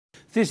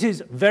This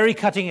is very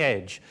cutting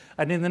edge.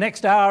 And in the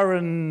next hour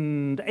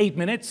and 8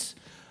 minutes,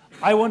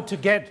 I want to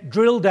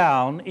drill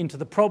down into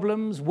the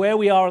problems, where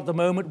we are at the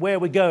moment, where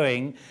we're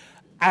going,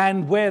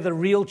 and where the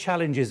real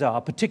challenges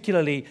are,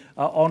 particularly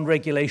on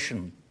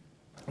regulation.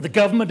 The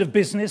government of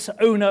business,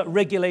 owner,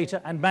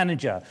 regulator, and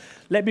manager.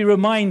 Let me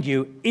remind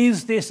you,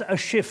 is this a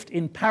shift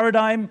in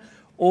paradigm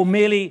or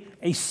merely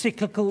a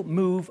cyclical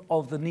move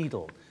of the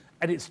needle?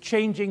 And it's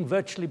changing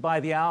virtually by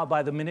the hour,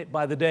 by the minute,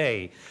 by the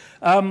day.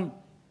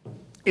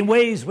 In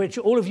ways which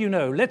all of you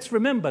know. Let's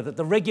remember that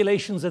the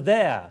regulations are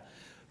there.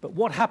 But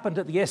what happened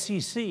at the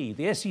SEC?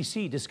 The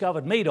SEC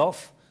discovered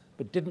Madoff,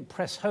 but didn't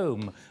press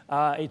home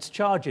its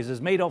charges.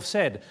 As Madoff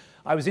said,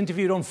 I was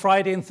interviewed on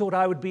Friday and thought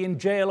I would be in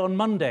jail on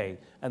Monday.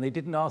 And they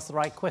didn't ask the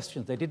right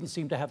questions. They didn't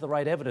seem to have the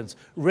right evidence.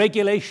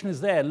 Regulation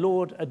is there.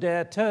 Lord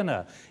Adair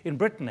Turner in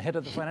Britain, head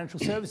of the Financial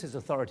Services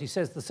Authority,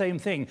 says the same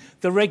thing.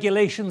 The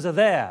regulations are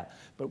there.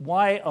 But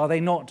why are they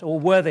not, or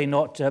were they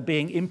not,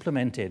 being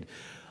implemented?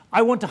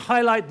 I want to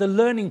highlight the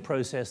learning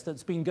process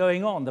that's been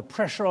going on, the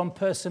pressure on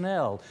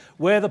personnel,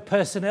 where the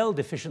personnel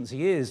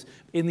deficiency is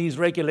in these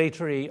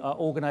regulatory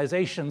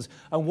organizations,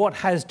 and what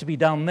has to be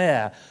done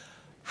there.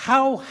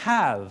 How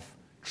have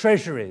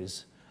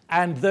treasuries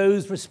and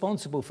those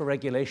responsible for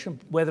regulation,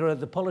 whether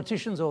the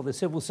politicians or the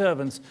civil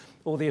servants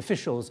or the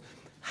officials,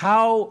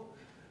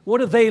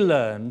 what have they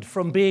learned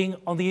from being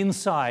on the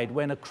inside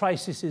when a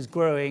crisis is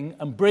growing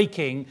and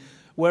breaking?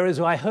 Whereas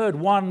I heard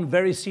one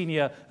very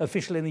senior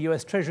official in the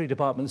US Treasury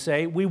Department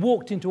say, we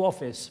walked into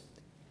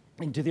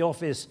the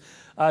office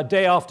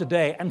day after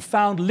day and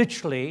found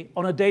literally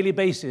on a daily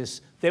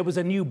basis there was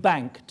a new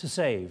bank to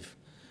save.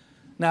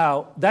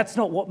 Now, that's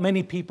not what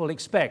many people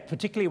expect,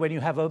 particularly when you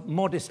have a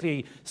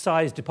modestly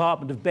sized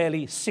department of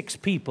barely 6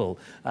 people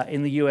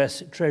in the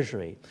US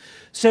Treasury.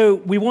 So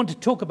we want to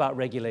talk about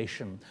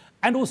regulation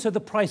and also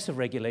the price of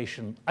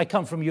regulation. I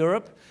come from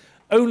Europe.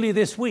 Only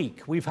this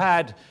week we've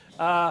had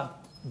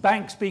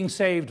banks being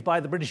saved by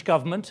the British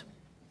government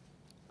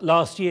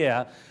last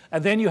year.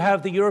 And then you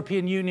have the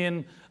European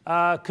Union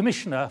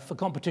Commissioner for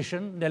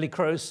Competition, Nelly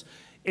Kroes,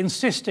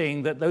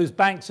 insisting that those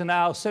banks are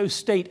now so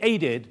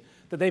state-aided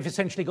that they've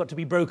essentially got to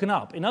be broken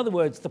up. In other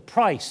words, the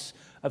price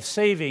of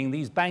saving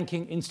these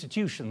banking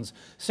institutions,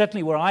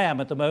 certainly where I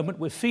am at the moment,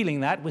 we're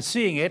feeling that, we're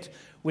seeing it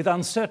with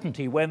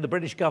uncertainty when the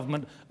British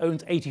government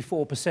owns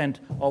 84%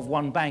 of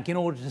one bank in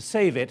order to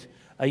save it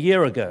a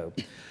year ago.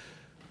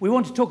 We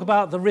want to talk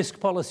about the risk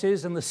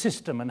policies and the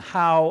system and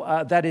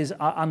how that is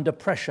under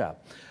pressure.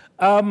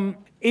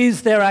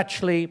 Is there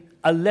actually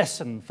a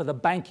lesson for the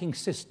banking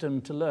system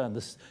to learn?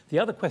 The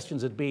other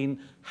questions had been,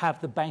 have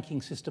the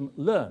banking system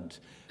learned?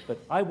 But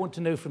I want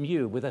to know from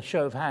you, with a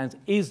show of hands,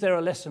 is there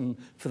a lesson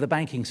for the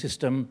banking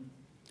system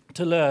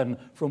to learn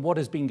from what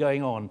has been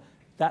going on?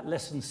 That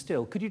lesson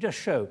still. Could you just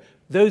show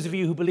those of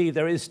you who believe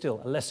there is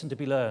still a lesson to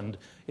be learned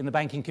in the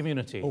banking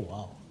community? Oh,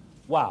 wow.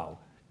 Wow.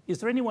 Is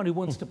there anyone who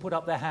wants to put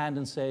up their hand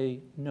and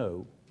say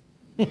no?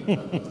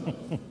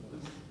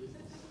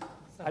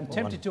 I'm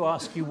tempted to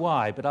ask you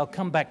why, but I'll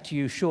come back to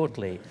you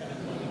shortly.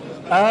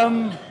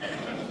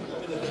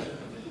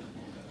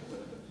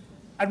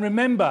 And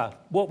remember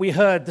what we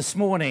heard this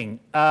morning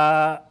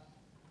from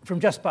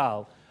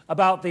Jaspal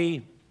about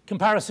the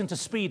comparison to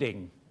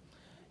speeding.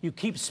 You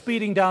keep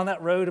speeding down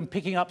that road and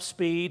picking up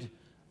speed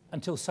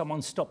until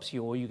someone stops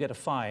you or you get a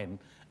fine.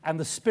 And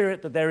the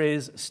spirit that there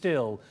is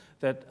still,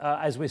 that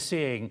as we're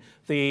seeing,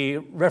 the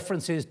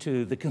references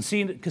to the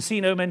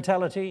casino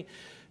mentality,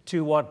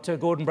 to what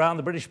Gordon Brown,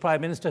 the British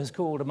Prime Minister, has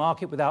called a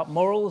market without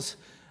morals.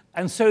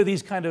 And so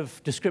these kind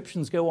of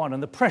descriptions go on.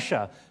 And the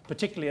pressure,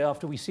 particularly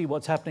after we see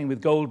what's happening with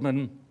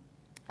Goldman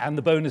and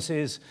the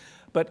bonuses,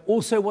 but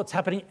also what's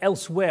happening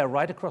elsewhere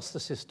right across the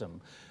system.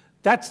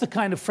 That's the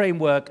kind of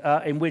framework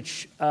in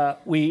which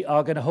we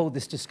are going to hold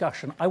this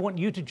discussion. I want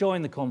you to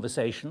join the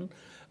conversation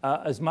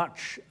as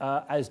much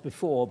as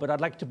before, but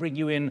I'd like to bring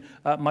you in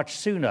much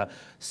sooner.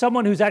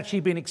 Someone who's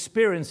actually been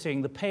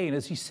experiencing the pain,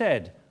 as he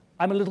said,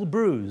 I'm a little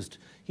bruised.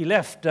 He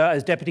left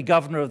as Deputy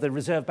Governor of the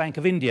Reserve Bank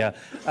of India,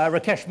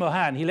 Rakesh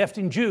Mohan. He left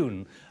in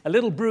June, a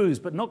little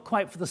bruised, but not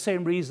quite for the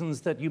same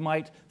reasons that you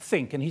might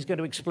think, and he's going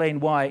to explain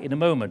why in a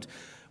moment.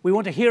 We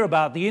want to hear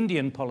about the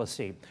Indian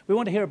policy. We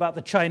want to hear about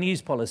the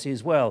Chinese policy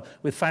as well,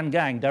 with Fan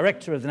Gang,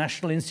 Director of the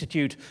National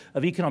Institute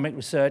of Economic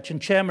Research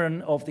and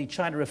Chairman of the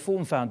China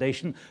Reform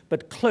Foundation,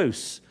 but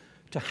close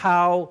to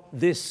how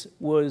this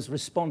was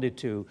responded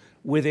to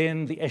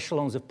within the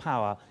echelons of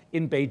power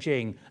in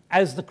Beijing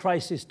as the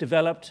crisis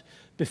developed,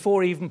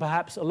 before even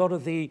perhaps a lot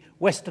of the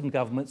Western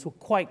governments were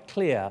quite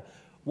clear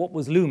what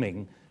was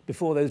looming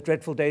before those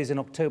dreadful days in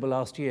October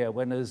last year,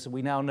 when, as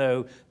we now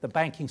know, the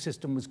banking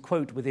system was,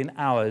 quote, within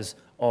hours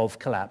of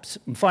collapse.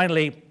 And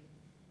finally,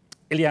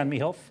 Ilian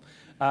Mihov,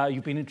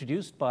 you've been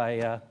introduced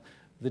by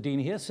the Dean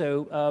here,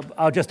 so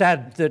I'll just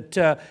add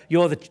that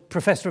you're the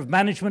Professor of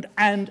Management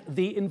and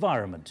the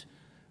Environment.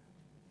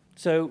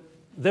 So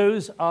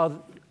those are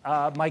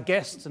my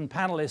guests and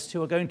panelists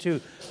who are going to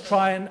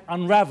try and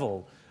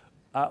unravel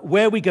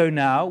where we go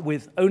now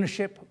with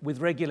ownership, with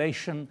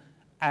regulation,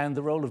 and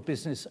the role of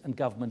business and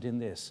government in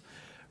this.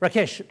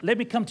 Rakesh, let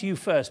me come to you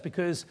first,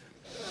 because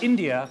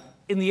India,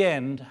 in the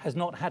end, has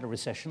not had a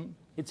recession.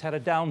 It's had a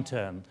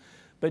downturn.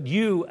 But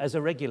you, as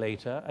a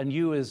regulator, and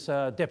you as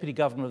Deputy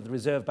Governor of the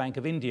Reserve Bank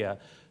of India,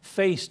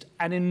 faced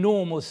an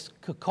enormous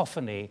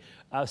cacophony,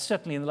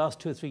 certainly in the last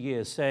 2 or 3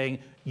 years, saying,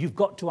 you've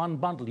got to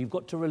unbundle, you've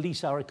got to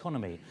release our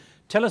economy.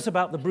 Tell us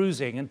about the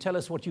bruising, and tell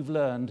us what you've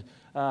learned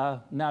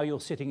now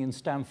you're sitting in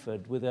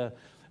Stamford with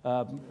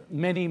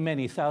many,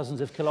 many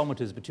thousands of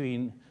kilometers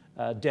between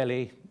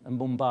Delhi and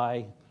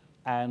Mumbai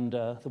and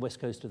the west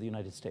coast of the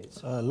United States.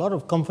 A lot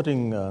of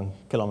comforting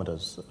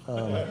kilometers.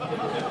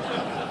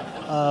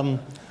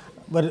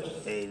 But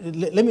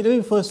let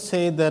me first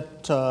say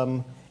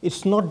that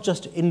it's not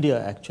just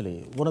India,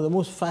 actually. One of the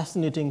most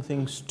fascinating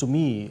things to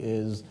me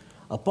is,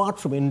 apart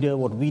from India,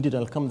 what we did,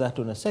 I'll come back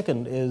to in a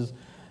second, is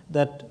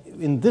that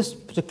in this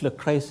particular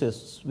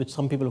crisis, which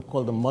some people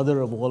call the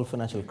mother of all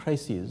financial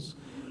crises,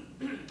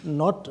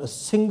 not a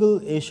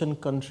single Asian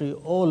country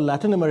or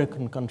Latin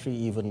American country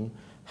even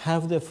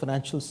have their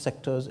financial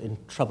sectors in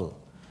trouble.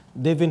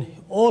 They've been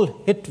all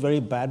hit very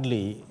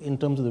badly in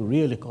terms of the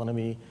real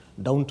economy,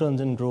 downturns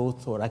in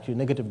growth or actually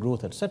negative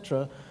growth,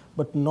 etc.,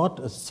 but not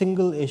a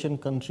single Asian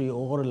country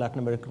or a Latin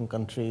American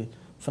country,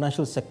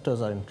 financial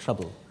sectors are in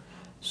trouble.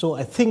 So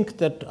I think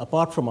that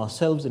apart from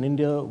ourselves in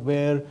India,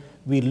 where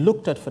we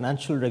looked at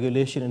financial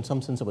regulation in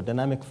some sense of a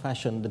dynamic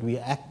fashion, that we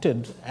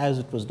acted as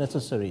it was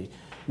necessary.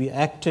 We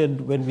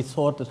acted when we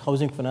thought that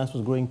housing finance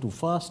was growing too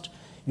fast.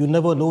 You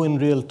never know in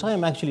real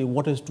time actually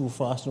what is too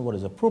fast and what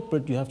is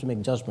appropriate. You have to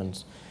make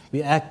judgments.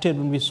 We acted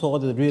when we saw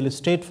that real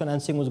estate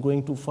financing was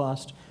going too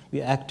fast.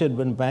 We acted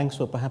when banks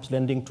were perhaps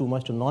lending too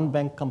much to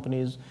non-bank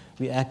companies.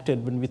 We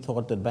acted when we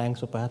thought that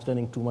banks were perhaps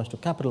lending too much to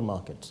capital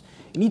markets.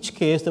 In each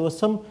case, there were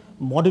some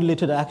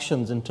modulated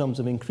actions in terms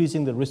of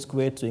increasing the risk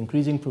weights,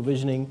 increasing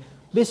provisioning,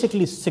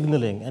 basically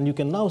signaling. And you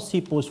can now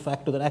see post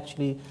facto that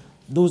actually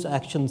those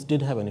actions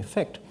did have an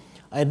effect.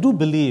 I do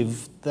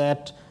believe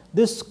that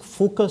this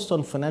focus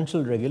on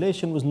financial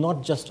regulation was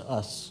not just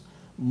us.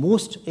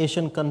 Most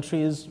Asian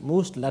countries,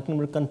 most Latin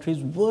American countries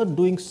were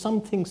doing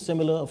something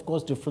similar, of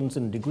course, difference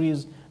in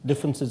degrees,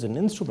 differences in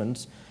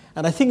instruments.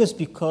 And I think it's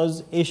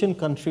because Asian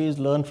countries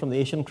learned from the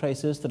Asian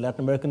crisis, the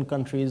Latin American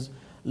countries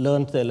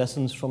learned their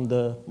lessons from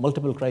the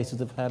multiple crises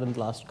they've had in the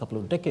last couple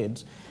of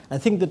decades. I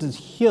think that is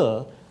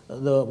here,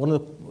 one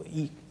of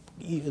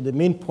the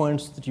main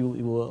points that you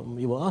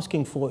were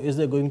asking for, is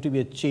there going to be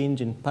a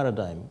change in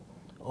paradigm,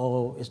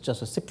 or it's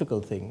just a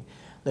cyclical thing?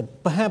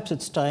 That perhaps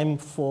it's time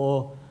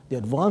for the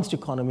advanced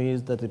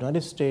economies, that the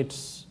United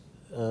States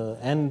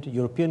and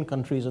European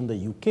countries and the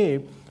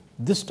UK,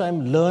 this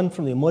time learn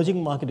from the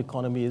emerging market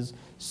economies,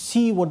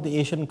 see what the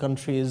Asian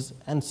countries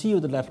and see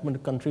what the Latin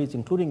American countries,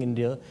 including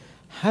India,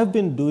 have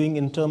been doing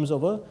in terms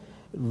of a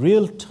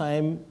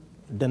real-time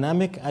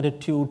dynamic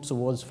attitude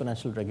towards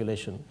financial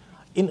regulation,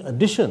 in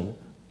addition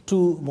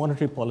to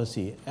monetary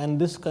policy. And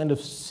this kind of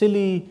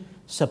silly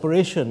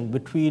separation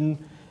between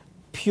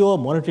pure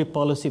monetary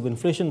policy of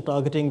inflation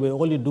targeting, where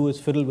all you do is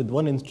fiddle with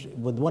one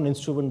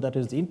instrument, that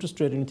is the interest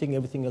rate, and you think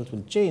everything else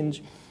will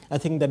change. I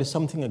think that is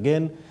something,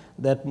 again,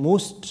 that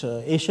most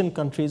Asian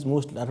countries,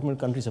 most Latin American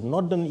countries have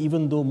not done,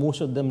 even though most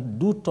of them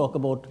do talk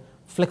about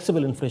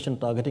flexible inflation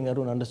targeting. I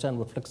don't understand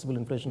what flexible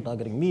inflation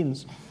targeting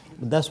means,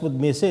 but that's what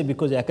they say,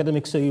 because the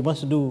academics say you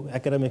must do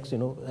academics,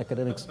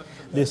 academics.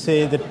 They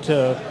say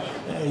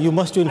that you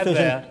must do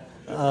inflation.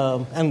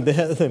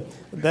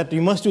 That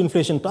you must do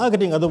inflation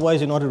targeting, otherwise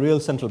you're not a real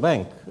central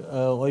bank,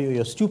 or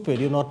you're stupid,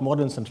 you're not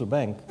modern central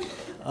bank.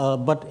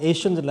 But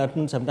Asians and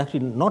Latins have actually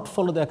not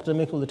followed the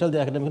academics, or they tell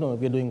the academics, no,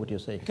 we're doing what you're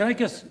saying.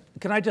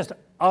 Can I just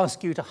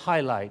ask you to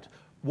highlight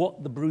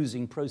what the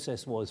bruising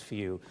process was for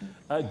you,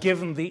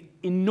 given the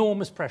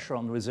enormous pressure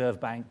on the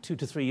Reserve Bank 2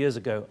 to 3 years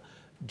ago?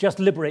 Just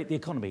liberate the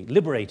economy,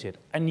 liberate it.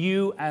 And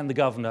you and the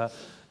governor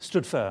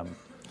stood firm.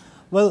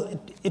 Well,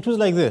 it was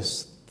like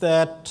this,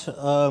 that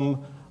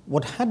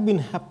what had been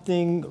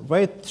happening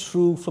right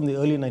through from the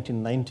early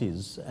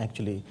 1990s,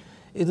 actually,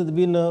 is that there's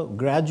been a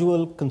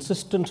gradual,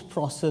 consistent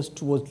process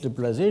towards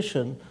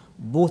liberalization,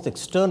 both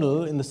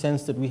external, in the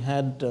sense that we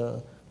had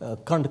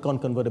current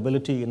account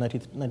convertibility in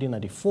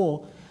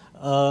 1994,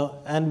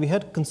 and we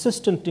had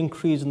consistent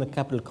increase in the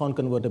capital account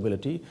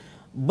convertibility,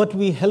 but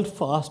we held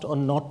fast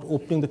on not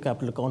opening the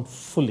capital account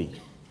fully.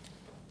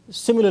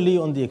 Similarly,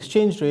 on the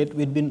exchange rate,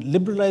 we'd been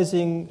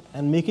liberalizing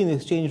and making the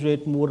exchange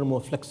rate more and more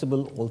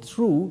flexible all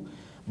through,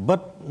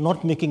 but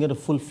not making it a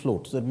full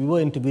float, so that we were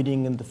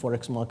intervening in the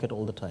forex market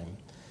all the time.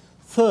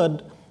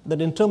 Third, that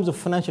in terms of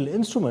financial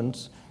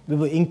instruments, we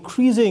were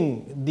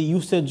increasing the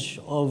usage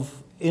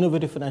of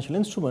innovative financial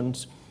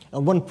instruments.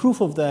 And one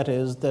proof of that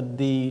is that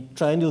the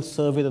triennial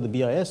survey that the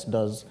BIS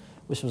does,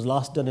 which was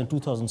last done in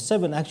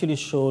 2007, actually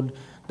showed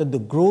that the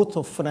growth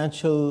of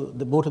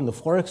both in the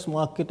forex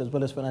market as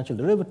well as financial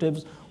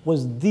derivatives,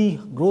 was the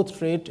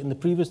growth rate in the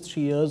previous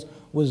 3 years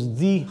was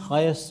the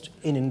highest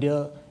in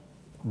India,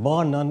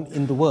 bar none,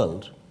 in the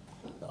world.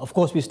 Of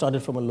course, we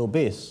started from a low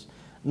base.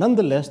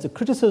 Nonetheless, the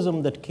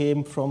criticism that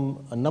came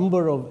from a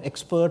number of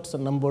experts, a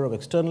number of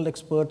external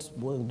experts,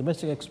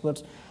 domestic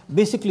experts,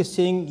 basically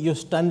saying you're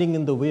standing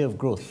in the way of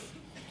growth.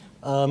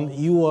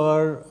 You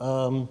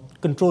are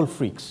control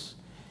freaks.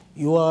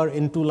 You are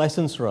into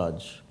license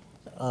Raj,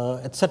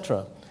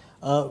 etc.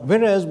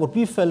 Whereas what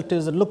we felt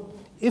is that, look,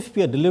 if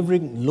we are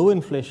delivering low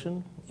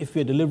inflation, if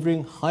we are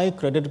delivering high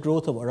credit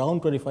growth of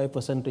around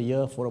 25% a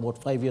year for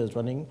about 5 years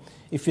running,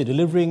 if we are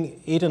delivering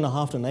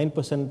 8.5% to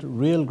 9%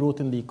 real growth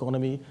in the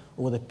economy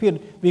over the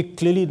period, we're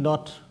clearly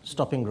not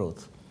stopping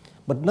growth.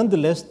 But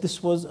nonetheless,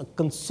 this was a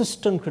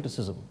consistent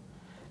criticism.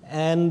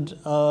 And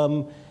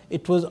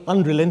it was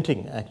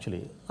unrelenting,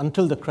 actually,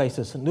 until the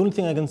crisis. And the only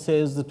thing I can say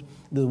is that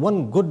the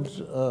one good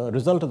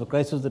result of the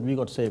crisis that we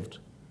got saved.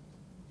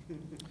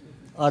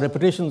 Our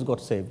reputations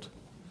got saved.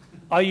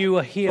 Are you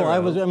a hero?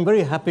 So I'm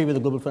very happy with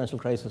the global financial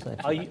crisis,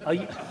 actually.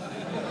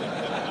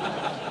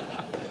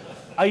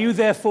 Are you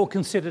therefore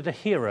considered a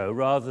hero,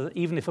 rather,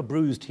 even if a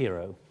bruised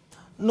hero?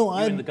 No,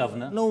 you and the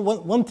governor? No,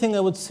 one thing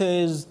I would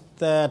say is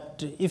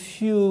that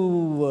if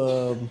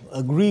you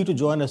agree to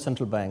join a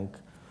central bank,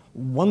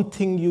 one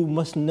thing you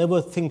must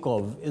never think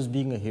of is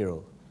being a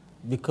hero.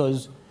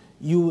 Because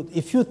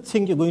if you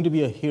think you're going to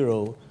be a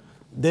hero,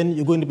 then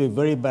you're going to be a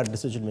very bad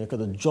decision maker.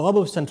 The job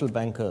of central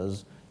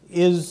bankers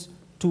is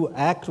to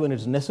act when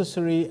it's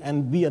necessary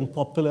and be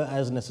unpopular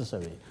as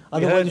necessary.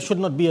 Otherwise, you should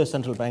not be a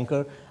central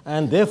banker,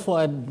 and therefore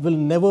I will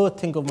never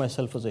think of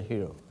myself as a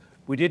hero.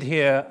 We did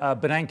hear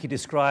Bernanke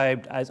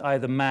described as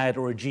either mad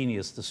or a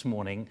genius this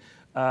morning.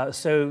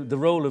 So the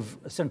role of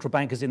central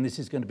bankers in this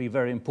is going to be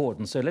very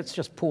important. So let's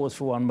just pause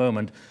for one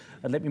moment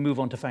and let me move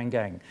on to Fan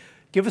Gang.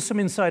 Give us some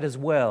insight as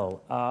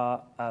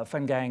well,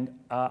 Fan Gang,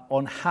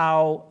 on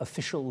how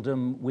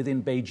officialdom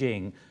within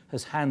Beijing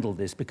has handled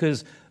this,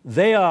 because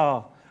they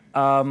are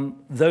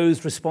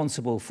those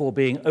responsible for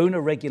being owner,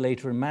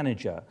 regulator, and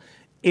manager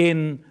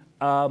in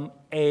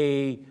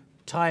a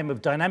time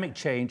of dynamic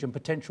change and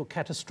potential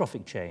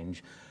catastrophic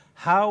change.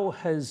 How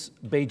has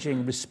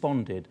Beijing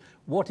responded?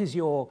 What is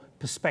your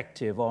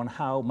perspective on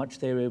how much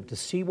they were able to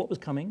see what was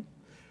coming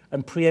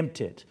and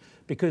preempt it?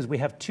 Because we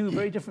have two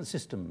very different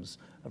systems,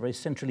 a very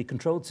centrally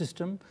controlled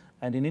system,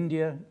 and in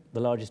India, the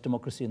largest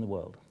democracy in the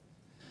world.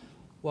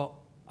 Well,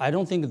 I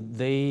don't think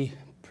they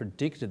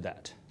predicted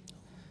that.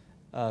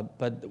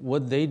 But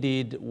what they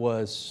did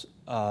was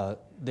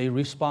they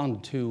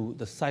responded to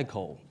the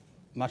cycle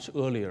much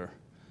earlier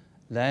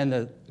than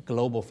the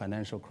global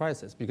financial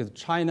crisis, because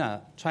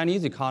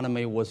Chinese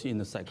economy was in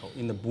the cycle,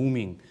 in the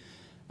booming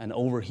and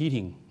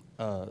overheating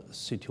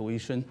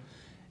situation,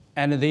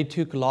 and they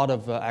took a lot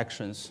of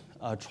actions,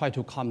 try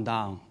to calm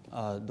down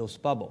those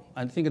bubbles.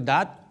 I think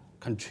that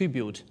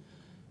contribute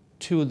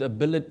to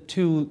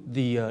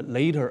the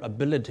later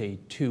ability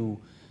to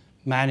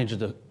manage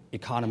the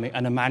economy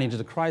and manage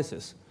the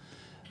crisis.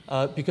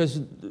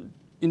 Because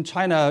in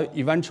China,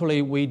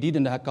 eventually we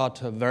didn't have got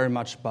very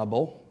much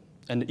bubble,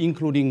 and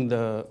including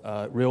the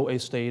real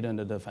estate and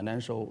the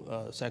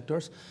financial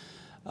sectors.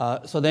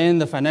 So then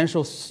the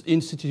financial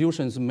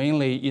institutions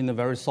mainly in a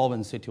very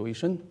solvent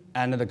situation,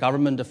 and the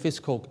government the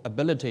fiscal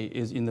ability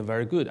is in the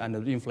very good, and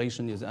the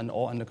inflation is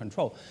all under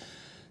control.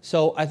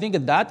 So I think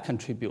that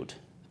contribute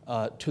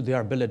to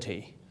their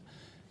ability.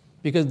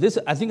 Because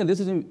I think this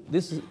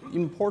is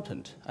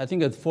important. I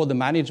think for the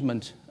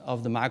management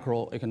of the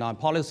macroeconomic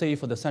policy,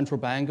 for the central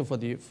bank, for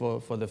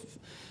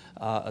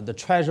the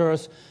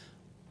treasurers,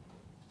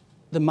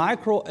 the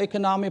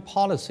macroeconomic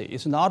policy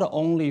is not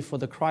only for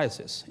the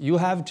crisis. You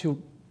have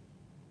to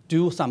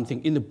do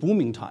something in the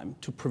booming time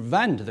to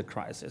prevent the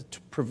crisis,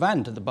 to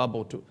prevent the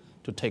bubble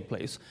to take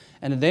place,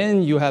 and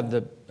then you have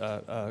the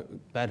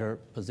better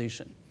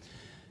position.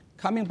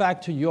 Coming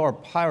back to your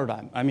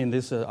paradigm, I mean,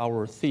 this is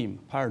our theme,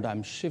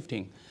 paradigm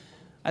shifting.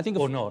 I think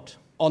or not.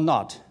 Or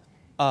not.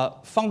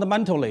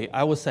 Fundamentally,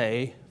 I would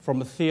say, from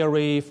the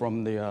theory,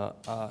 from the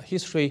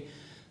history,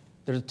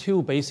 there's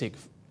two basic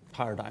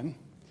paradigms.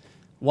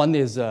 One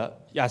is,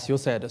 as you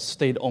said,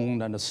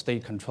 state-owned and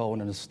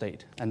state-controlled and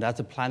state, and that's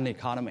a planned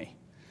economy.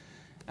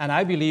 And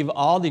I believe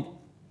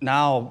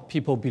now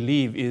people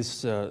believe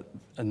is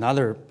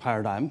another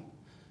paradigm,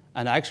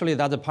 and actually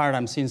that's a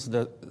paradigm since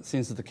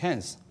the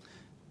Keynes.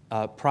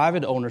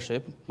 Private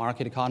ownership,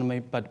 market economy,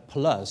 but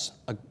plus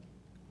a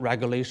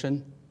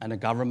regulation and a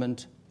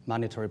government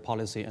monetary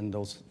policy and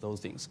those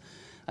things.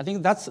 I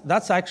think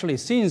that's actually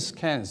since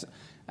Keynes,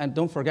 and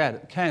don't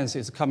forget, Keynes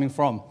is coming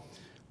from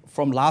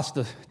last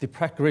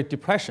Great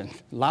Depression,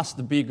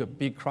 last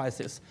big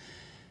crisis.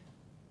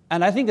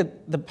 And I think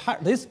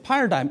this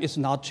paradigm is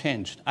not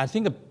changed.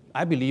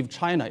 I believe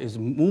China is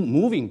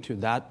moving to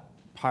that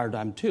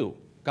paradigm too.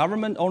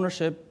 Government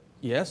ownership,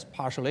 yes,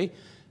 partially,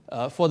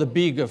 for the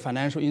big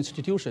financial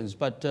institutions,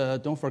 but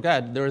don't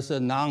forget, there's a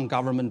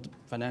non-government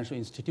financial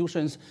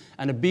institutions,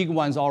 and the big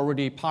ones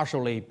already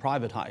partially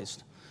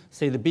privatized.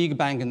 Say the big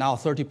bank now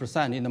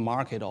 30% in the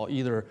market, or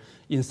either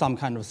in some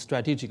kind of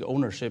strategic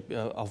ownership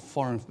of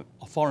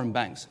foreign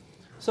banks.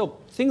 So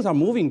things are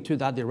moving to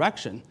that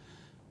direction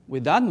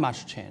with that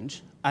much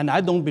change, and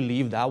I don't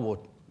believe that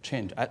will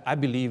change. I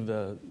believe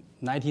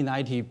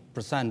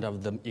 90%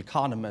 of the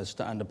economists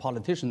and the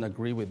politicians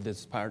agree with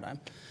this paradigm.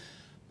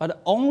 But the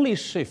only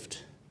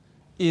shift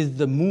is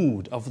the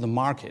mood of the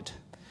market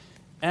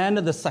and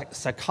the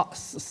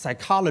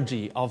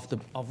psychology of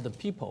the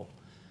people.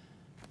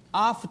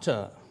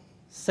 After,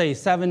 say,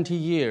 70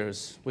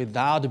 years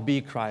without a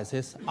big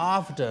crisis,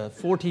 after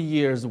 40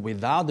 years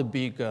without a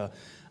big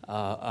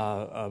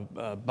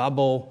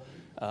bubble,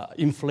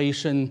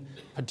 inflation,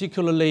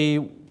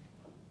 particularly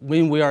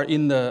when we are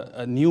in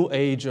the new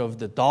age of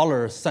the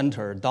dollar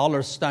standard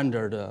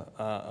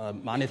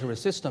monetary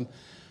system,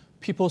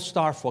 people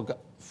start to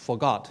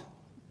forget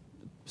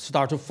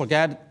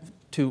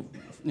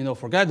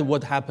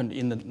what happened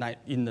in the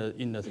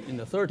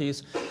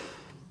 30s,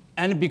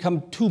 and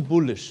become too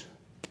bullish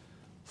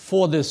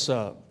for this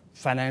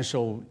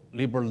financial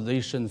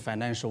liberalization,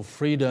 financial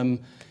freedom,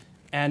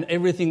 and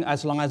everything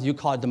as long as you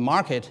call it the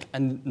market,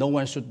 and no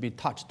one should be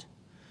touched.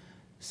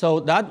 So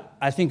that,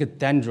 I think, are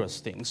dangerous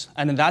things,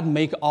 and that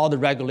make all the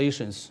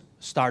regulations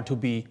start to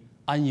be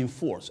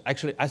unenforced.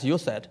 Actually, as you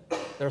said,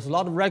 there's a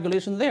lot of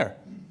regulation there,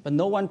 but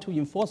no one to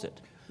enforce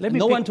it.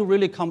 No one to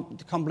really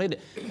complete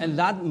it. And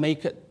that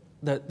make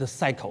the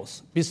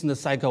cycles, business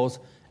cycles,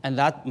 and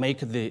that make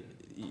the,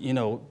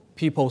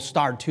 people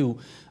start to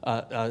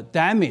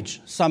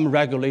damage some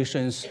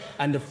regulations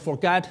and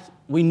forget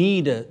we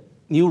need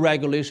new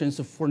regulations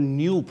for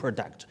new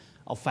product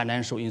of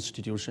financial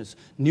institutions,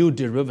 new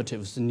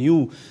derivatives,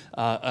 new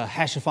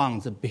hash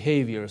funds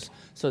behaviors.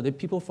 So the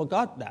people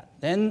forgot that.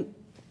 Then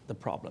the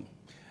problem.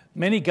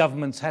 Many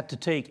governments had to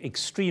take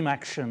extreme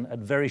action at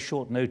very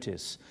short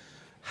notice.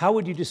 How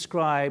would you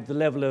describe the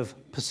level of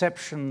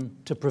perception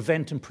to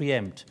prevent and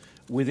preempt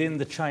within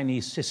the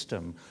Chinese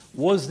system?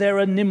 Was there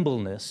a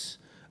nimbleness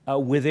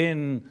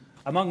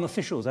among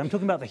officials? I'm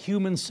talking about the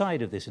human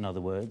side of this, in other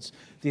words,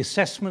 the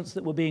assessments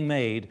that were being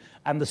made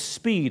and the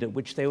speed at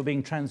which they were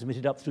being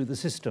transmitted up through the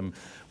system.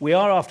 We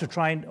are, after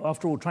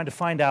all, trying to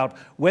find out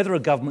whether a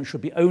government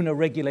should be owner,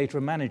 regulator,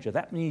 and manager.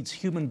 That needs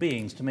human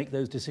beings to make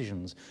those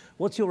decisions.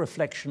 What's your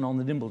reflection on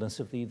the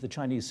nimbleness of the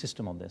Chinese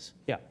system on this?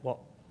 Yeah,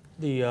 well,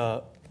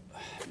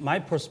 my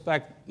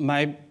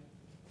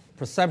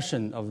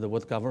perception of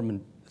what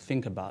government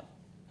think about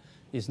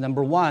is,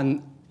 number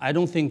one, I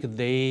don't think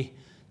they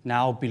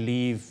now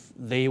believe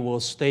they will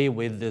stay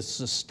with this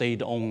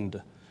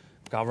state-owned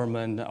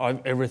government,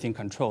 or everything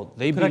controlled.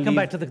 Could I come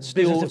back to the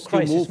business of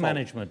crisis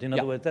management? In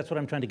other words, that's what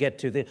I'm trying to get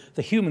to,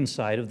 the human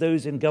side of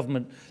those in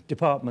government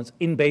departments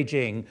in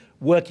Beijing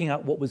working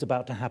out what was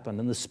about to happen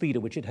and the speed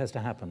at which it has to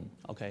happen.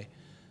 Okay.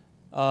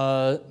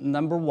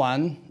 Number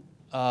one,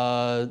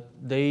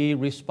 they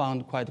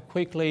respond quite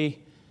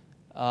quickly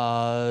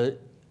as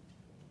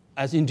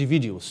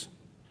individuals.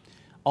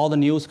 All the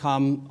news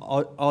come,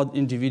 all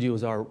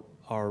individuals are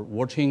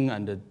watching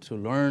and to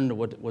learn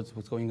what's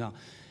going on.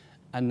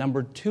 And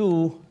number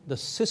two, the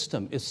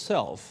system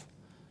itself,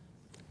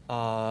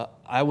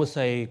 I would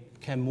say,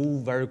 can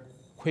move very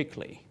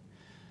quickly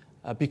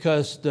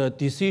because the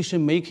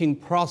decision-making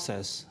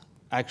process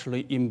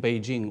actually in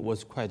Beijing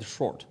was quite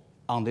short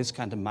on this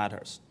kind of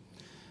matters.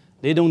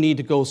 They don't need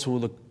to go through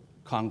the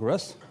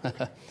Congress.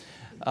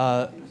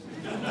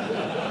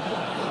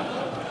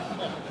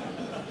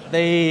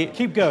 They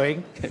keep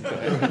going.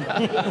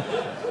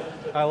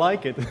 I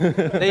like it.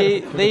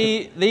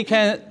 they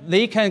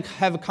can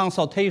have a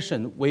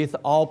consultation with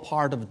all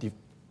part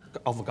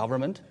of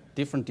government,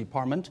 different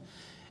department,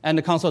 and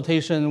a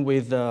consultation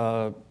with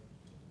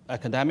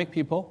academic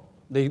people.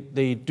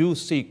 They do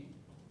seek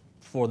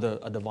for the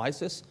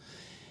advices,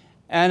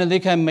 and they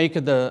can make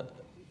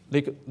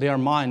their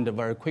mind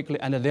very quickly,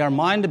 and their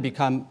mind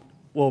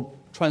will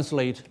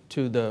translate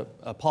to the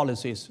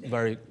policies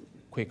very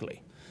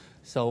quickly.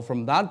 So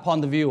from that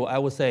point of view, I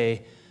would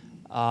say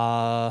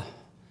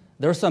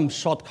there's some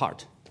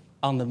shortcut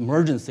on the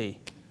emergency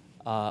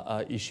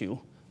issue.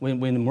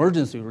 When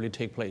emergency really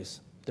take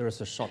place, there is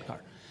a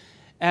shortcut.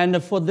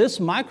 And for this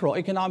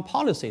microeconomic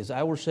policies,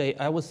 I would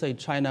say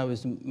China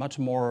is much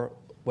more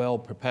well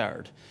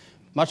prepared,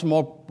 much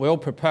more well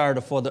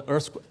prepared for the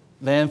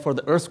than for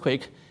the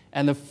earthquake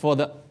and for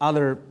the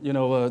other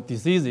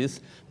diseases,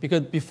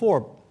 because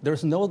before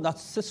there's no that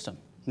system.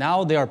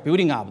 Now they are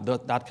building up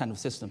that kind of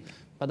system.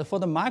 But for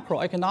the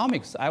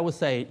microeconomics, I would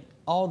say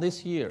all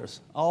these years,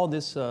 all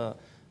these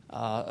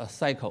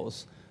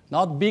cycles,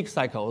 not big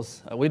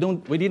cycles. We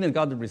didn't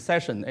got the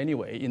recession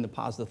anyway in the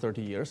past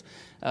 30 years,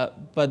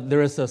 but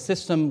there is a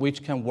system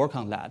which can work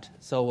on that.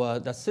 So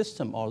the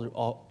system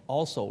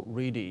also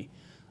ready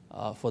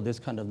for this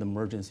kind of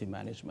emergency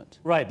management.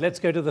 Right, let's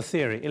go to the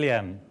theory,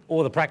 Ilian,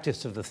 or the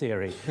practice of the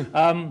theory.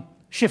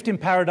 Shift in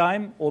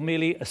paradigm or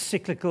merely a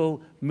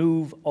cyclical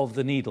move of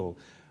the needle?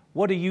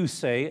 What do you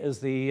say as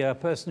the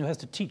person who has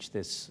to teach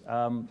this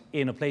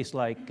in a place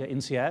like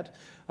INSEAD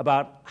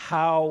about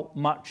how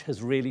much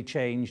has really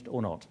changed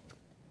or not?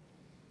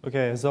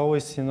 Okay, as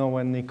always,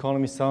 when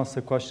economists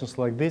answer questions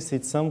like this,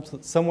 it's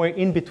somewhere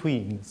in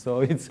between.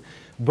 So it's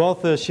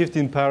both a shift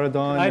in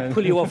paradigm. I'd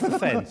pull you off the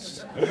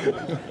fence.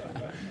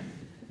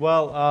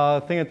 Well,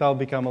 I think that I'll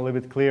become a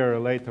little bit clearer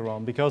later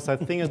on, because I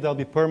think that there'll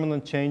be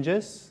permanent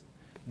changes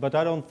but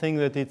I don't think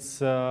that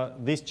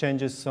these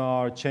changes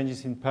are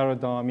changes in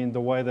paradigm in the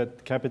way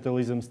that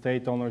capitalism,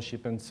 state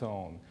ownership, and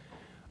so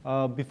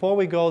on. Before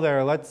we go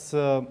there, let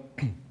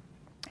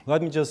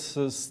me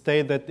just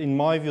state that in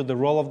my view, the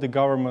role of the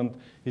government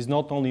is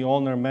not only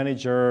owner,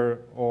 manager,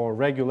 or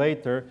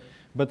regulator,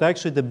 but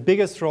actually the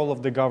biggest role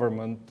of the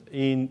government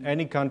in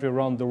any country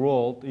around the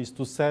world is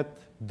to set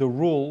the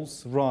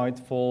rules right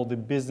for the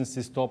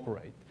businesses to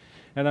operate.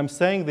 And I'm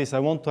saying this, I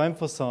want to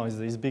emphasize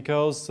this,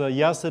 because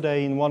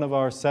yesterday in one of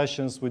our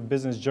sessions with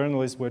business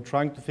journalists, we're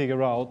trying to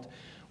figure out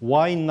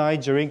why in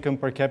Niger income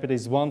per capita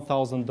is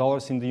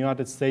 $1,000, in the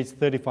United States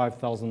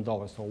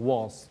 $35,000, or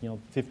was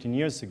 15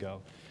 years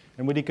ago.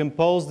 And we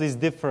decompose this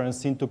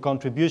difference into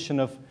contribution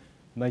of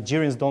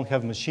Nigerians don't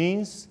have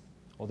machines,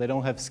 or they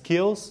don't have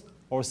skills,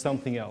 or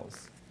something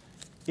else.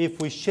 If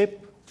we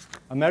ship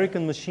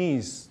American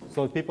machines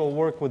so people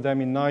work with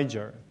them in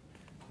Niger,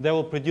 they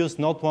will produce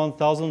not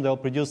 1,000, they'll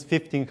produce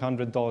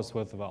 $1,500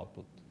 worth of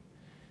output.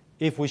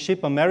 If we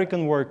ship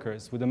American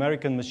workers with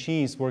American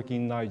machines working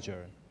in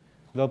Niger,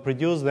 they'll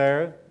produce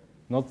there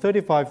not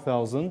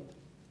 35,000,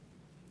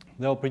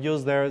 they'll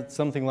produce there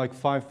something like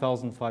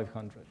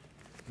 5,500.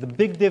 The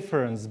big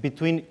difference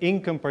between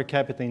income per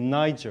capita in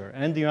Niger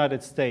and the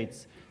United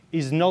States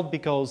is not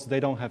because they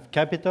don't have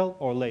capital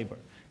or labor.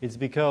 It's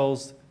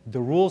because the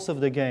rules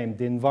of the game,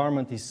 the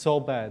environment is so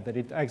bad that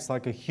it acts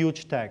like a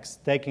huge tax,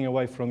 taking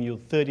away from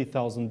you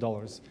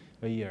 $30,000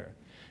 a year.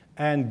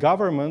 And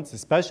governments,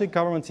 especially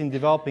governments in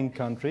developing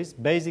countries,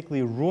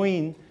 basically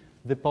ruin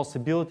the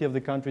possibility of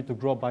the country to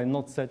grow by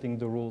not setting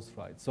the rules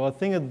right. So I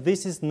think that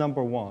this is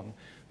number one.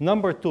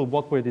 Number two,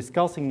 what we're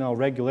discussing now,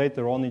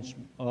 regulator,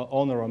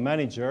 owner, or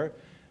manager,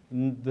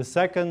 the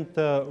second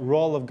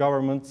role of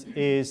governments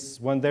is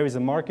when there is a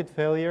market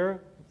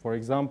failure. For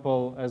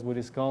example, as we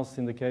discussed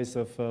in the case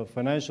of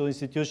financial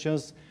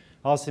institutions,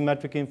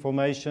 asymmetric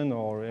information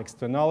or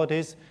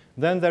externalities,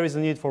 then there is a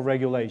need for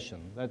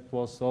regulation. That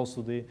was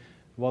also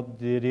what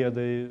the idea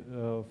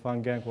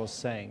Van Gang was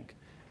saying.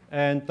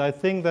 And I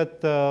think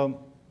that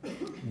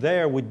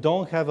there we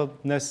don't have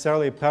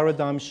necessarily a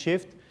paradigm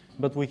shift,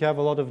 but we have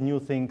a lot of new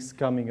things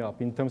coming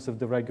up in terms of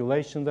the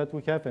regulation that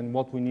we have and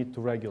what we need to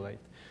regulate.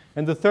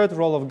 And the third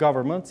role of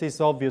governments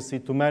is obviously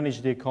to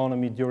manage the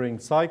economy during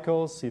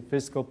cycles,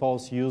 fiscal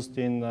policy used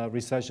in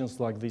recessions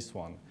like this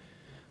one.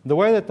 The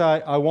way that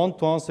I want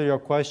to answer your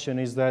question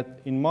is that,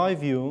 in my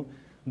view,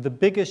 the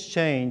biggest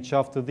change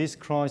after this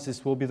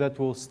crisis will be that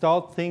we'll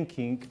start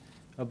thinking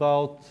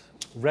about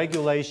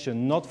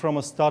regulation not from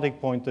a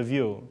static point of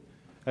view,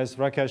 as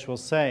Rakesh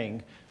was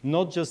saying,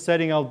 not just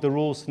setting out the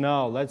rules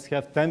now, let's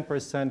have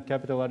 10%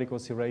 capital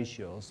adequacy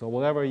ratio, so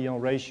whatever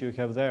ratio you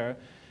have there,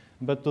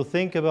 but to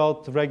think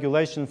about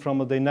regulation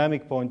from a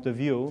dynamic point of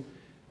view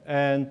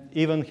and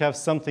even have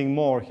something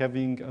more,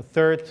 having a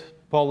third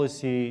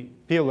policy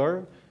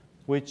pillar,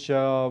 which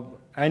Sir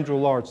Andrew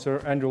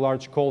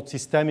Large called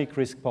systemic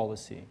risk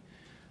policy.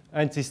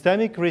 And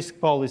systemic risk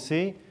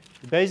policy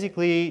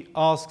basically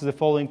asks the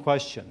following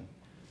question: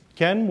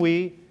 can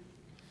we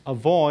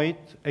avoid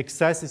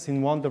excesses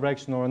in one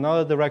direction or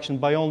another direction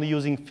by only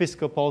using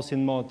fiscal policy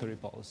and monetary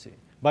policy,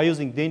 by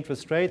using the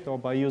interest rate or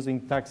by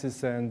using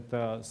taxes and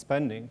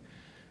spending?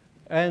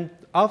 And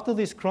after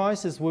this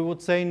crisis, we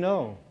would say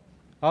no.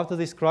 After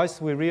this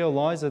crisis, we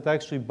realize that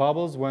actually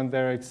bubbles, when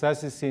there are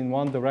excesses in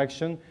one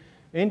direction,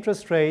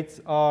 interest rates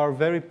are a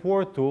very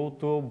poor tool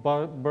to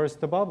burst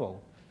the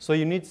bubble. So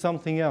you need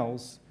something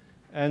else.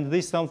 And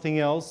this something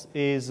else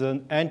is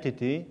an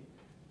entity,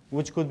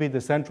 which could be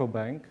the central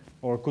bank,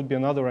 or could be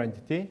another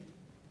entity,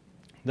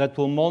 that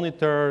will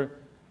monitor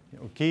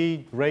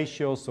key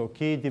ratios or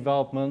key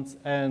developments.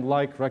 And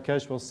like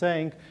Rakesh was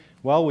saying,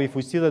 well, if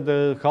we see that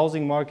the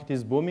housing market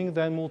is booming,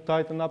 then we'll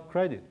tighten up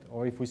credit.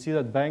 Or if we see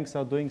that banks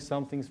are doing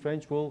something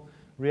strange, we'll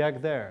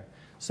react there.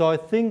 So I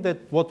think that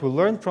what we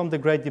learned from the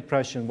Great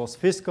Depression was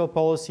fiscal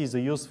policy is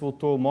a useful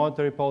tool,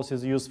 monetary policy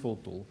is a useful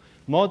tool.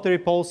 Monetary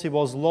policy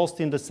was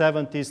lost in the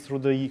 70s through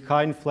the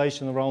high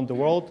inflation around the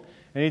world,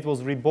 and it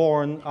was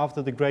reborn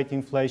after the great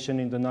inflation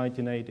in the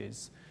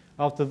 1980s.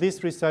 After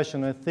this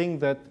recession,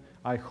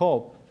 I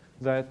hope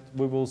that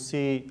we will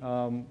see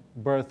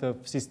birth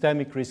of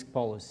systemic risk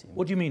policy.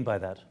 What do you mean by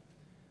that?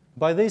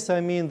 By this,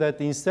 I mean that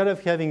instead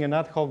of having an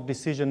ad hoc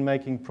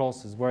decision-making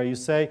process where you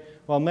say,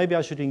 well, maybe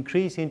I should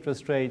increase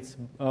interest rates,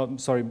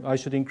 I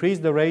should increase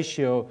the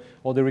ratio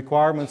or the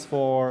requirements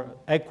for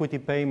equity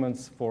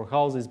payments for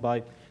houses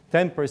by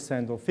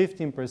 10% or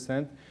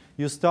 15%,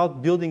 you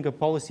start building a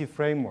policy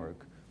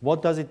framework.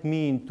 What does it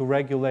mean to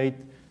regulate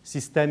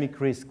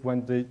systemic risk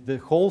when the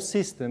whole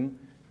system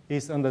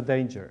is under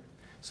danger?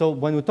 So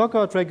when we talk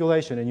about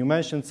regulation, and you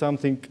mentioned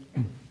something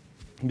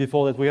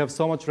before that we have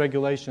so much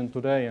regulation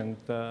today, and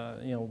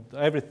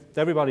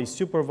everybody is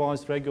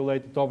supervised,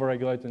 regulated,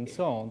 overregulated, and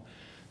so on.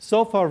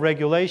 So far,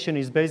 regulation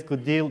is basically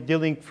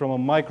dealing from a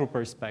micro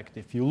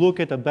perspective. You look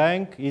at a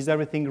bank, is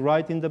everything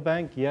right in the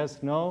bank? Yes,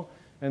 no,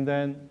 and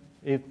then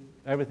if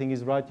everything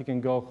is right, you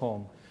can go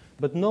home.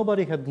 But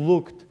nobody had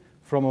looked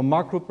from a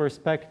macro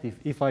perspective.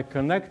 If I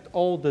connect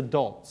all the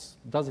dots,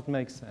 does it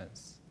make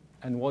sense?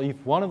 And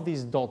if one of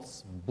these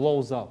dots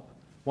blows up,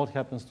 what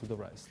happens to the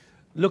rest?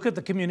 Look at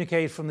the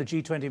communique from the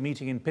G20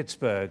 meeting in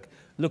Pittsburgh.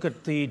 Look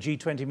at the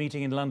G20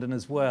 meeting in London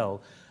as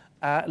well.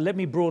 Let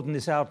me broaden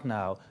this out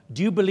now.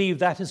 Do you believe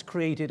that has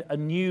created a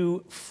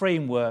new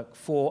framework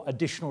for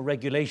additional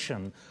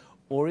regulation,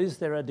 or is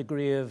there a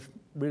degree of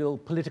real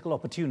political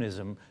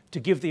opportunism to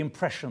give the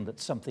impression that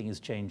something is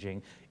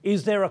changing?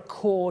 Is there a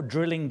core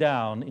drilling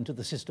down into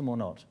the system or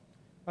not?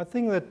 I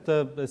think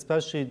that,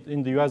 especially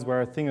in the US,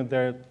 where I think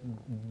that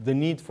the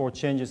need for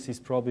changes is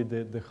probably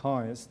the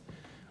highest,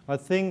 I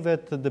think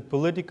that the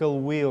political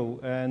will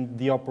and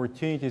the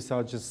opportunities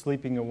are just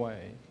slipping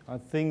away. I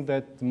think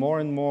that more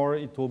and more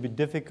it will be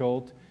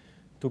difficult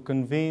to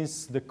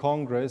convince the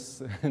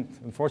Congress, and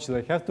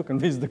unfortunately I have to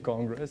convince the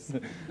Congress,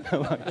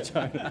 like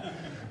China,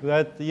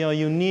 that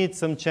you need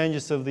some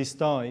changes of this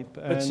type.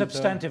 But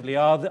substantively,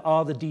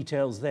 are the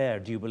details there,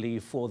 do you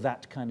believe, for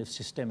that kind of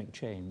systemic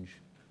change?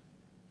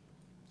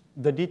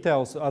 The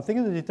details, I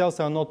think the details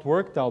are not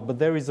worked out, but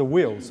there is a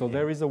will. So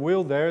there is a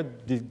will there,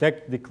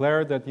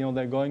 declare that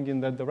they're going in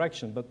that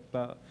direction,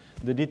 but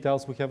the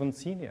details we haven't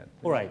seen yet.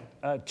 All right,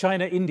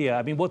 China, India,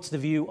 I mean, what's the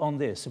view on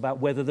this, about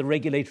whether the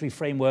regulatory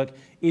framework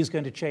is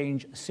going to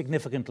change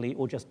significantly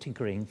or just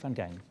tinkering? Van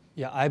Gang.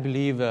 Yeah, I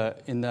believe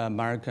in the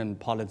American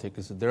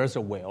politics, there's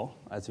a will,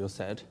 as you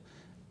said,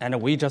 and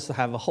we just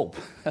have a hope.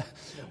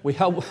 We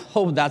have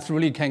hope that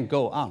really can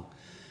go on.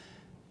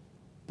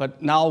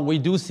 But now we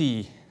do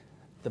see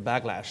the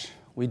backlash.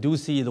 We do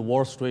see the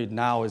Wall Street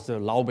now is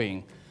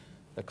lobbying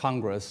the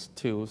Congress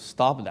to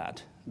stop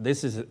that.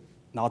 This is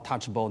not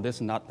touchable, this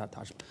is not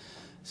touchable.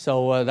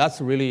 So that's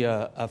really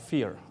a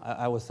fear,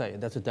 I would say.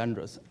 That's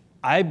dangerous.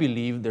 I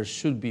believe there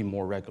should be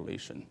more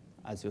regulation,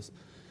 as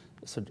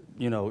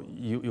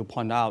you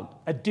point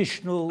out.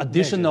 Additional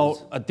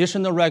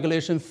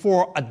regulation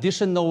for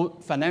additional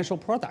financial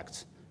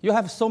products. You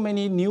have so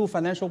many new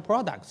financial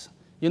products.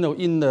 In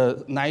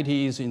the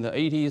 90s, in the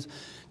 80s,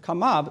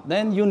 come up,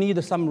 then you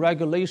need some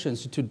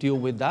regulations to deal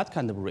with that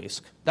kind of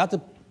risk. That's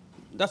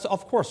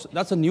of course,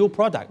 that's a new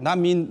product. That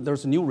means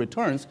there's new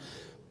returns,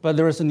 but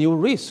there is a new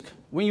risk.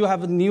 When you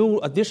have a new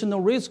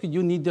additional risk,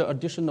 you need the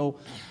additional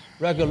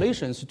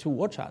regulations to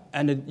watch out.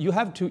 And you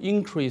have to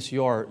increase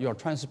your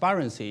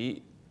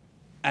transparency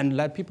and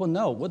let people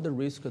know what the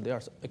risk they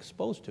are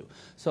exposed to.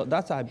 So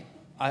that's,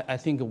 I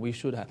think we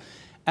should have.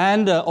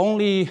 And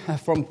only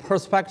from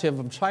perspective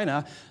of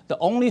China, the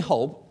only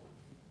hope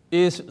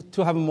is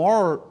to have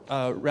more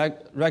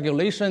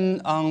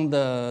regulation on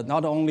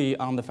not only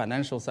on the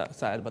financial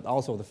side, but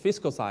also the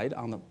fiscal side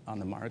on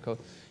the macro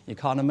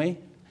economy.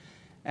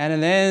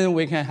 And then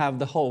we can have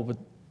the hope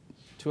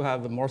to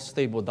have a more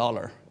stable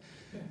dollar.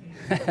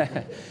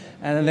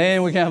 And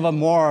then we can have a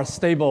more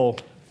stable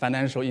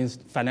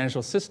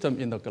financial system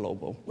in the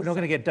global. We're not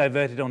going to get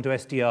diverted onto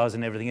SDRs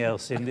and everything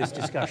else in this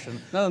discussion.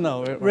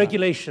 No.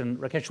 Regulation,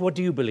 Rakesh, what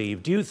do you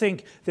believe? Do you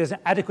think there's an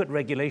adequate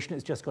regulation,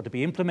 it's just got to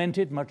be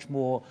implemented much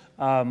more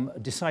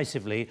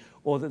decisively,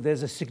 or that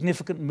there's a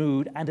significant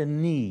mood and a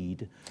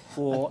need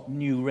for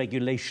new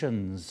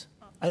regulations?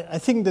 I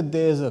think that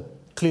there's a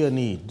clear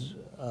need.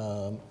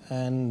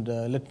 And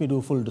let me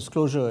do full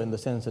disclosure in the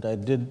sense that I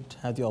did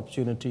have the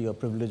opportunity or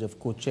privilege of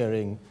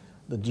co-chairing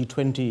the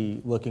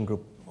G20 working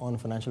group on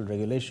financial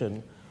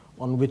regulation,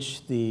 on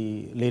which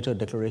the later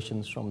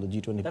declarations from the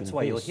G20 That's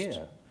why based. You're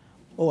here.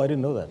 Oh, I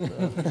didn't know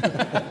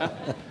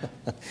that.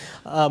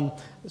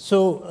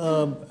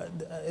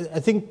 I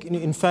think,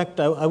 in fact,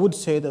 I would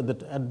say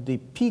that at the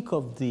peak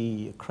of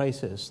the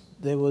crisis,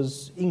 there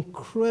was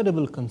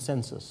incredible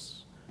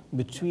consensus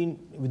within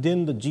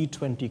the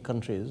G20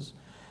 countries.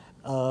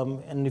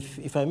 And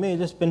if I may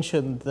just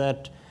mention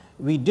that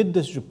we did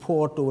this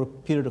report over a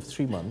period of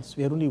 3 months.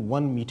 We had only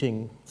one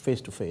meeting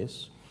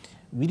face-to-face.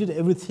 We did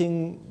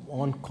everything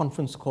on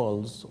conference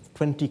calls of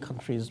 20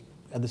 countries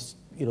at this,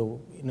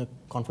 in a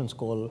conference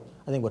call,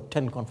 I think about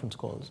 10 conference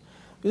calls.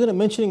 The reason I'm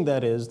mentioning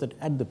that is that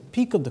at the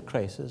peak of the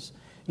crisis,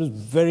 it was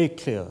very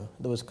clear.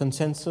 There was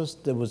consensus,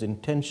 there was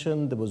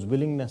intention, there was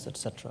willingness,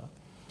 etc.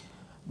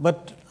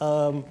 But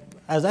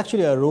as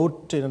actually I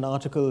wrote in an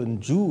article in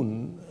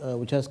June,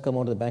 which has come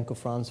out of the Bank of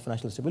France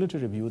Financial Stability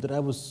Review, that I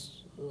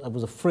was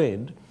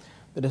afraid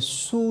that as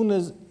soon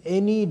as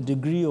any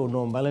degree of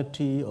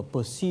normality or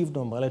perceived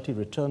normality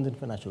returns in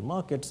financial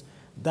markets,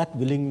 that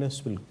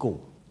willingness will go.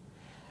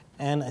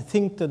 And I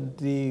think that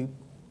the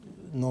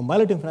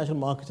normality in financial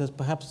markets has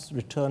perhaps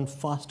returned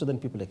faster than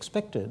people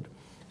expected.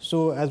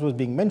 So as was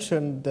being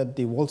mentioned, that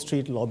the Wall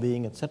Street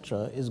lobbying,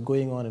 etc., is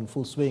going on in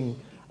full swing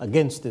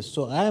against this.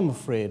 So I am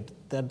afraid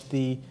that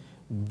the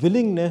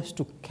willingness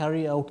to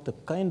carry out the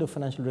kind of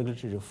financial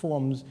regulatory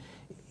reforms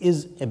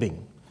is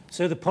ebbing.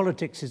 So the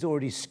politics is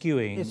already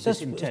skewing this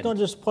intent. It's not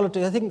just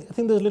politics. I think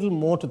there's a little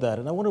more to that.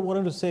 And what I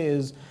wanted to say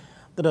is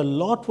that a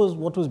lot was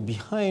what was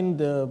behind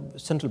the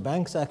central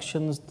bank's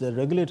actions, the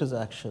regulators'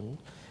 action,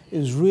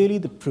 is really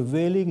the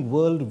prevailing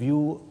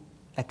worldview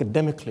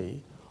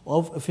academically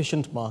of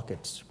efficient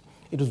markets.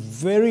 It was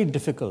very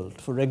difficult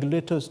for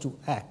regulators to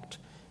act,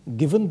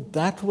 given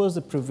that was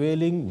the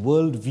prevailing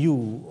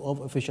worldview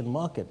of efficient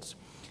markets.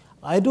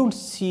 I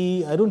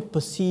don't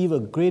perceive a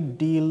great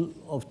deal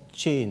of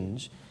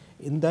change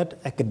in that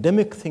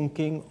academic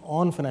thinking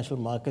on financial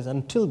markets.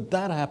 Until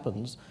that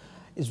happens,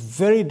 it's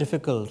very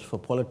difficult for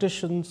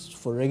politicians,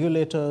 for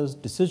regulators,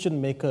 decision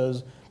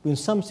makers to in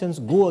some sense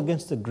go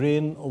against the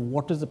grain of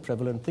what is the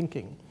prevalent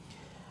thinking.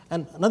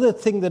 And another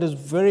thing that is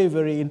very,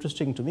 very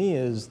interesting to me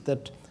is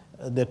that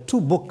there are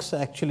two books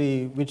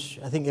actually which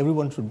I think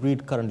everyone should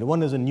read currently.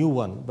 One is a new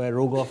one by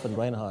Rogoff and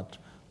Reinhardt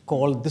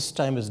called This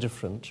Time is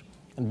Different.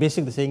 And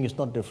basically saying it's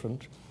not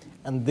different.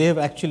 And they have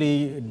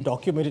actually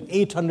documented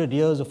 800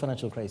 years of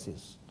financial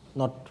crises.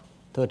 Not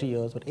 30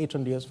 years, but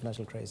 800 years of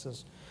financial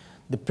crisis.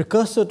 The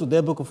precursor to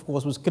their book, of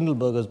course, was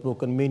Kindleberger's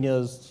book on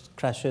manias,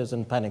 crashes,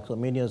 and panics, or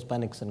manias,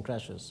 panics, and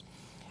crashes.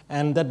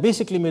 And that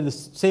basically made the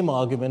same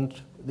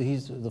argument.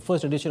 The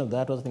first edition of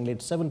that was, I think, late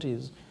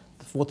 70s.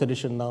 The fourth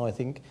edition now, I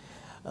think.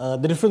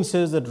 The difference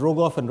is that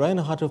Rogoff and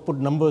Reinhardt have put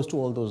numbers to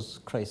all those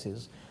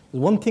crises.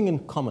 There's one thing in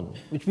common,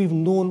 which we've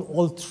known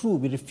all through,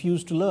 we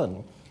refuse to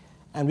learn.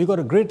 And we got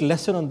a great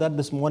lesson on that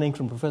this morning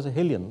from Professor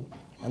Ilian,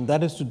 and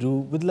that is to do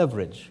with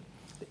leverage.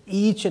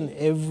 Each and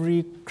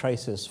every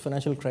crisis,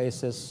 financial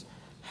crisis,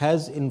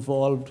 has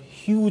involved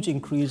huge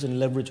increase in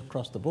leverage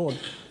across the board.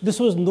 This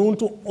was known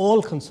to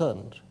all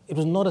concerned. It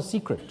was not a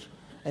secret.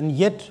 And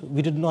yet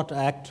we did not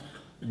act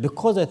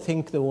because I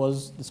think there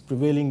was this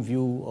prevailing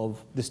view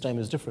of this time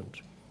is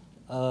different.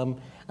 And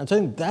so I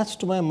think that's,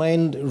 to my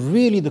mind,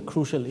 really the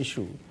crucial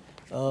issue.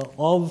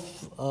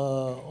 Of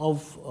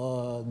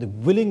the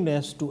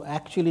willingness to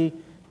actually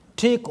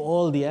take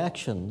all the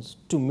actions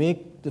to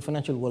make the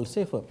financial world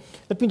safer.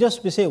 Let me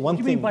just say one thing. What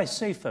do you mean by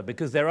safer?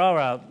 Because there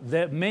are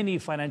many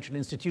financial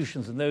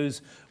institutions and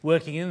those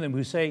working in them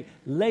who say,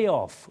 lay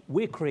off,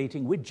 we're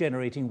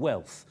generating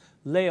wealth.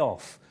 Lay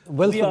off.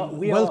 We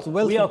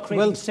are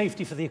creating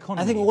safety for the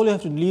economy. I think all you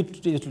have to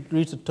need is to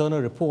read the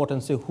Turner report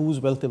and say whose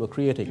wealth they were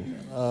creating.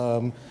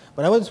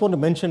 But I just want to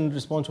mention in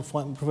response to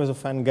Professor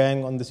Van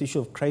Gang on this issue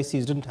of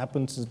crises didn't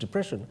happen since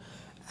Depression.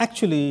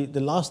 Actually, the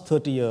last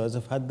 30 years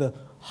have had the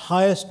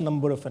highest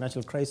number of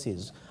financial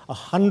crises.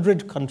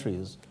 100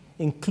 countries,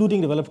 including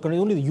developed countries.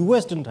 Only the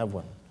US didn't have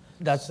one.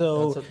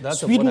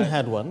 Sweden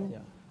had one. Yeah.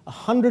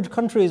 100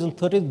 countries in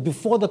 30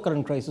 before the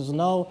current crisis.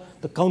 Now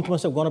the count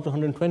must have gone up to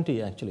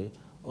 120 actually,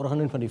 or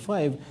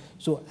 125.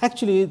 So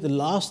actually the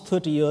last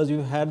 30 years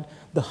we've had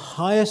the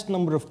highest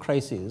number of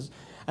crises.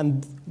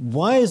 And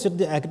why is it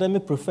the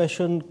academic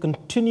profession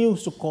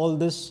continues to call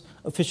this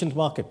efficient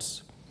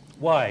markets?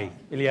 Why,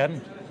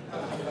 Ilian?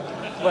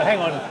 Well, hang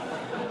on.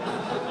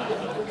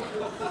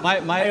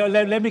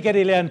 Let me get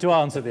Ilian to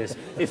answer this.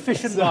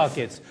 Efficient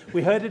markets.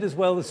 We heard it as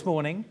well this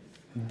morning.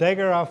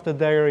 Dagger after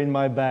dagger in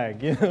my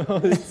bag, you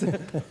know.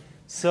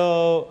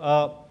 So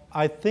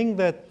I think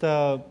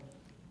that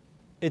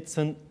it's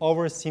an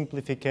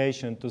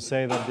oversimplification to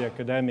say that the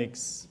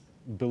academics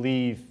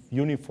believe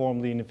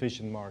uniformly in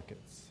efficient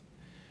markets.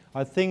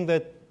 I think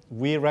that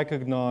we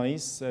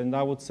recognize, and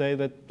I would say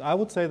that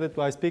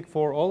I speak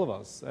for all of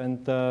us,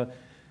 and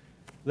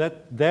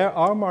that there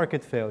are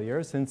market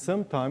failures, and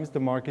sometimes the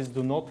markets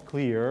do not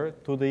clear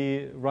to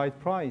the right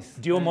price.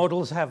 Do your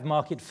models have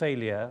market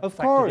failure of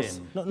factored course.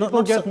 in? The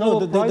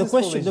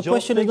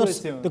question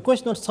is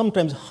not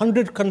sometimes.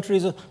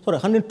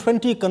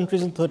 120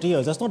 countries in 30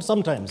 years. That's not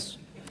sometimes.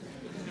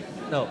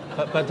 No,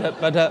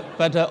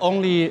 but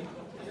only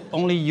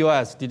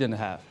US didn't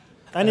have.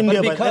 And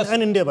India,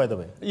 by the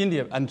way.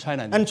 India and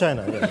China. And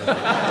China, yeah.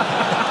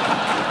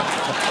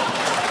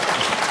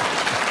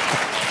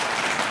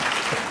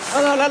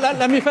 No,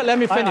 let me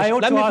finish. I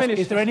ought to ask,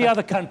 is there any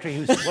other country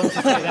who wants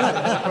to say that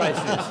about the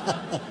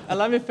crisis?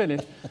 Let me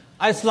finish.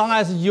 As long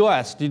as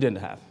US didn't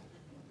have,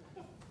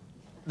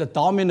 the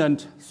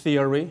dominant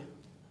theory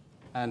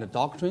and the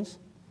doctrines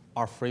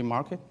are free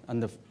market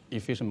and the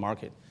efficient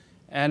market.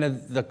 And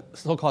the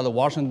so-called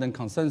Washington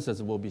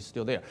consensus will be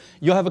still there.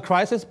 You have a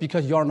crisis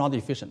because you are not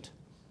efficient.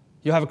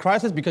 You have a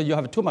crisis because you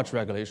have too much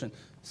regulation.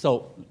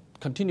 So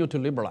continue to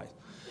liberalize.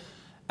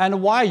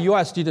 And why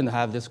US didn't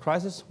have this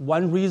crisis?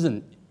 One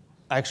reason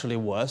actually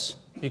was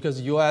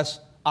because US,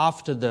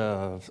 after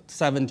the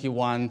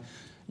 71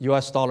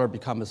 US dollar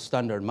become a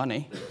standard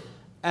money,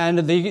 and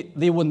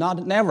they would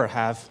never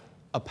have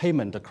a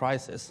payment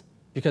crisis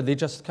because they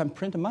just can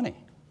print money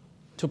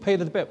to pay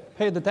the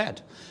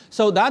debt.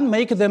 So that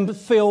makes them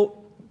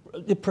feel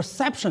the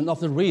perception of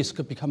the risk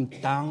become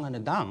down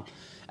and down.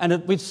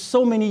 And with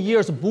so many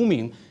years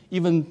booming,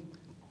 even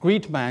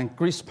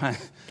Greenspan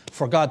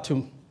forgot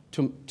to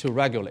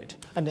regulate.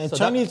 And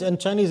Chinese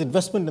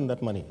investment in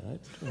that money, right?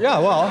 Yeah,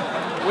 well,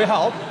 we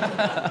help.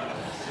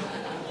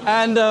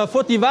 And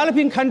for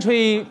developing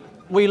country,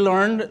 we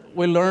learned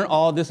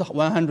all this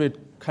 100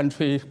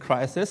 country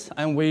crisis,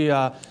 and we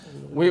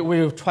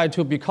try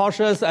to be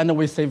cautious, and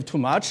we save too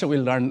much. We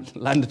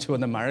land to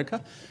in America,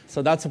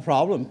 so that's a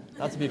problem.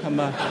 That's become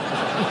a.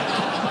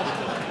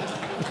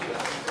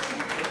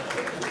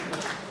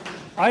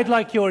 I'd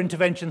like your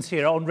interventions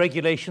here on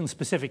regulation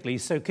specifically,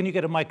 so can you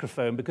get a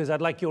microphone? Because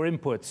I'd like your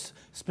inputs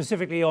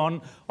specifically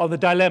on the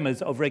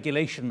dilemmas of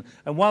regulation.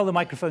 And while the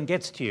microphone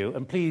gets to you,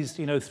 and please,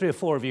 3 or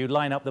 4 of you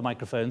line up the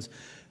microphones,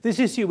 this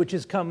issue which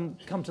has come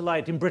to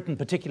light in Britain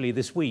particularly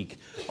this week,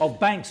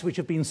 of banks which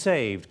have been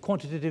saved,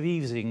 quantitative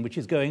easing which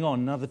is going on,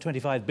 another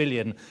 25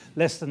 billion,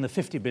 less than the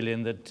 50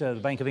 billion that the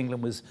Bank of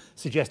England was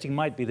suggesting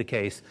might be the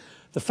case.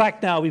 The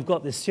fact now we've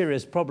got this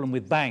serious problem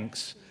with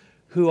banks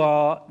who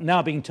are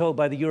now being told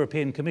by the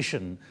European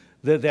Commission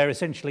that they're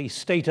essentially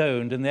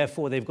state-owned and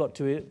therefore they've got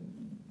to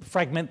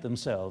fragment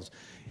themselves.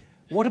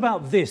 What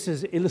about this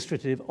as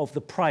illustrative of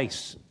the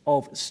price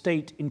of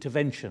state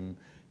intervention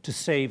to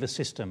save a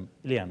system?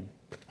 Ilian.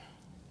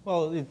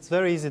 Well, it's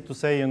very easy to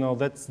say,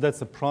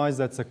 that's a price,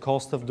 that's a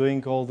cost of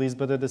doing all this,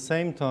 but at the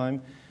same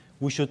time,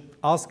 we should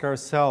ask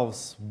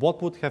ourselves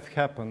what would have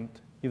happened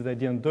if they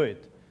didn't do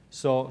it.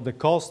 So the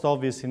cost,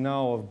 obviously,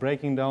 now of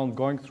breaking down,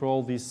 going through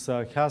all this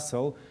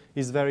hassle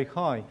is very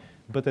high.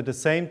 But at the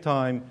same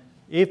time,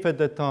 if at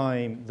the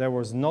time there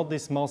was not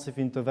this massive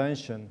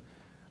intervention,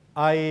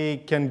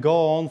 I can go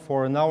on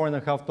for an hour and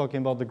a half talking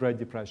about the Great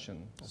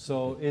Depression.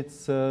 So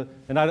it's,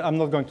 and I'm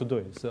not going to do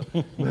it. So.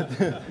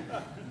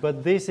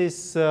 But this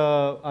is,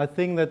 I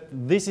think that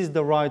this is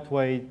the right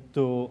way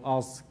to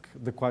ask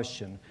the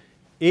question.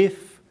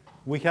 If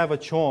we have a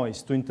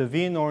choice to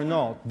intervene or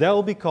not, there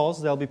will be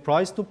costs, there will be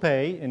price to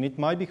pay, and it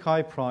might be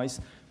high price,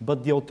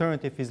 but the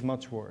alternative is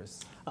much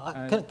worse.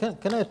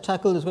 Can I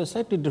tackle this with a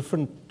slightly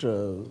different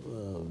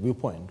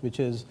viewpoint, which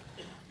is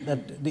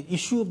that the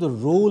issue of the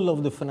role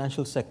of the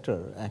financial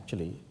sector,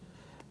 actually,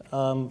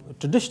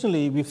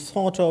 traditionally we've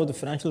thought of the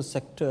financial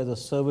sector as a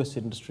service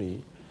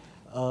industry,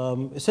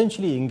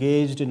 essentially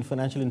engaged in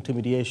financial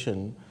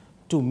intermediation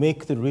to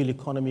make the real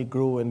economy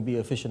grow and be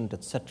efficient,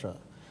 etc.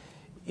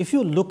 If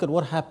you look at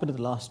what happened in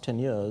the last 10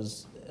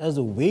 years, as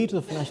the weight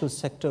of the financial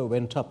sector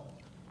went up,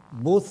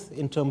 both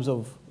in terms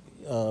of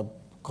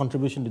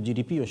contribution to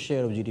GDP or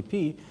share of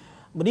GDP,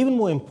 but even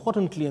more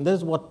importantly, and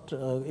that's what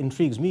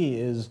intrigues me,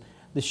 is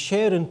the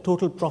share in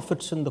total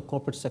profits in the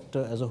corporate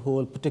sector as a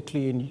whole,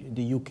 particularly in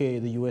the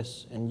UK, the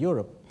US, and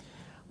Europe.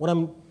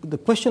 The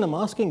question I'm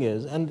asking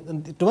is,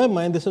 and to my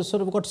mind, this has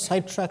sort of got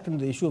sidetracked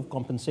into the issue of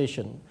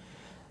compensation,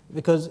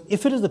 because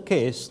if it is the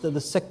case that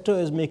the sector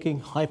is making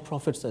high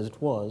profits as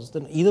it was,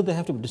 then either they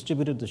have to be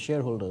distributed to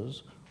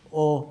shareholders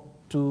or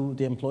to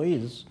the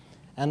employees,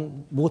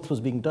 and both was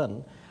being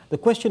done. The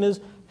question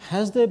is,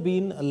 has there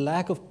been a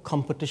lack of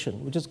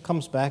competition, which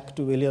comes back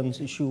to Ilian's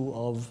issue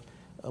of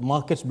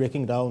markets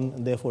breaking down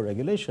and therefore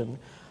regulation?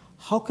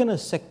 How can a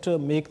sector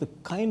make the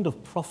kind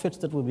of profits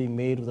that were being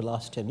made over the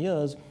last 10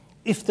 years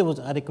if there was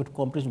adequate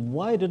competition?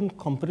 Why didn't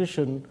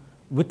competition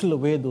whittle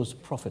away those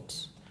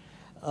profits?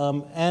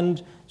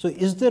 And so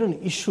is there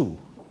an issue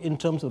in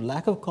terms of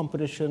lack of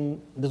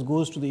competition? This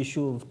goes to the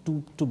issue of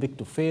too big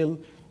to fail.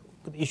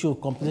 The issue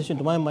of competition,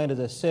 to my mind, as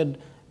I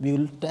said, we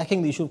will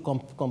tackling the issue of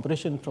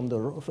competition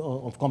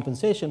of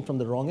compensation from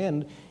the wrong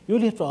end. You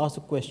really have to ask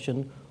the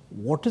question,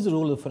 what is the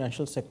role of the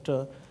financial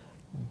sector?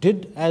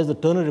 As the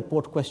Turner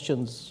report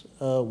questions,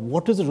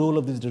 what is the role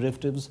of these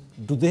derivatives?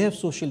 Do they have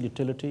social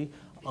utility?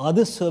 Are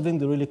they serving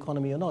the real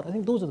economy or not? I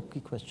think those are the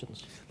key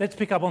questions. Let's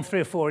pick up on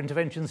 3 or 4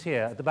 interventions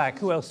here at the back.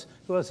 Who else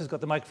has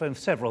got the microphone?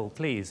 Several,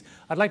 please.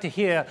 I'd like to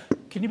hear,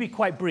 can you be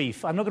quite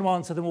brief? I'm not going to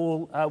answer them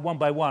all one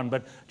by one,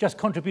 but just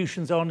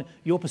contributions on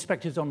your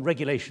perspectives on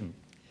regulation.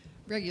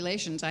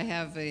 Regulations, I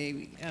have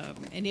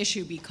an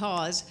issue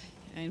because,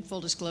 in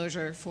full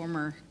disclosure,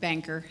 former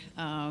banker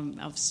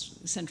of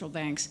central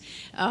banks.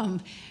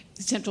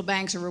 Central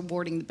banks are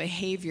rewarding the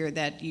behavior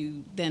that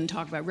you then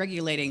talk about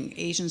regulating.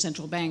 Asian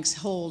central banks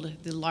hold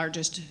the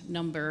largest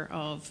number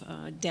of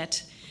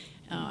debt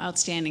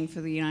outstanding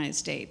for the United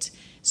States.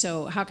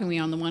 So how can we,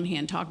 on the one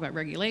hand, talk about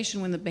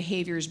regulation when the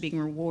behavior is being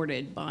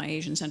rewarded by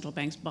Asian central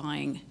banks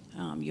buying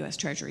U.S.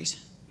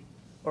 treasuries?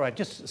 All right,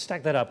 just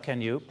stack that up, can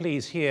you?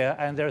 Please, here,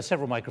 and there are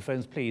several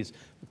microphones, please.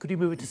 Could you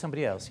move it to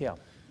somebody else? Yeah.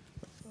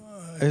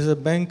 As a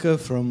banker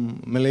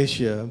from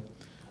Malaysia,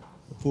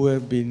 who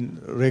have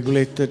been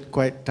regulated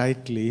quite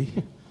tightly,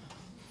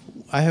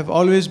 I have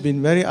always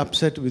been very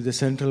upset with the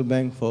central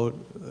bank for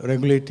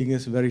regulating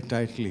us very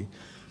tightly.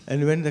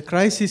 And when the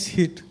crisis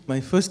hit,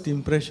 my first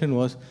impression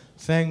was,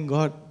 thank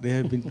God they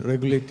have been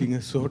regulating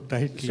us so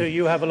tightly. So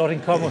you have a lot in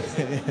common.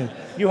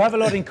 You have a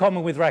lot in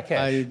common with Rakesh.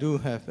 I do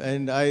have.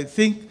 And I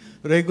think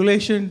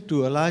regulation,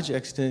 to a large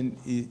extent,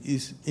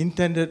 is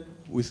intended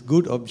with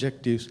good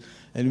objectives,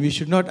 and we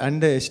should not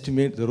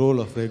underestimate the role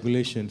of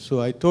regulation.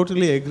 So I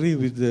totally agree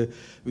with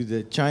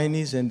the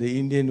Chinese and the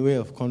Indian way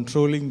of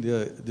controlling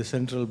the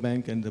central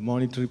bank and the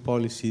monetary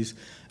policies.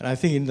 And I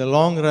think in the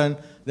long run,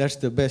 that's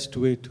the best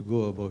way to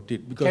go about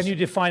it. Because can you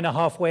define a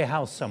halfway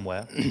house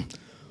somewhere?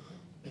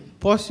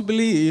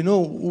 Possibly,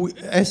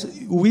 as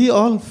we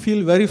all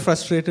feel very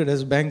frustrated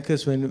as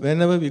bankers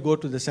whenever we go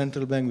to the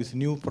central bank with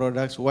new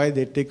products, why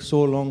they take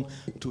so long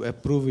to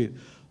approve it.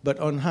 But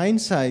on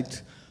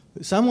hindsight,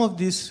 some of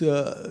these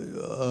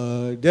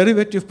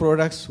derivative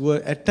products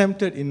were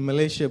attempted in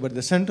Malaysia, but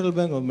the Central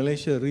Bank of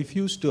Malaysia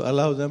refused to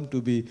allow them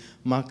to be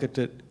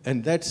marketed,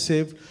 and that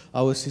saved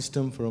our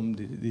system from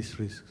these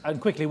risks. And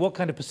quickly, what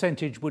kind of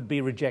percentage would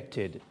be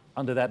rejected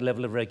under that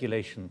level of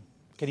regulation?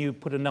 Can you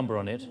put a number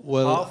on it?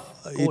 Well,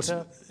 half,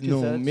 quarter,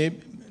 two-thirds?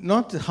 maybe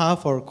not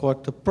half or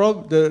quarter.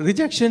 The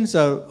rejections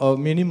are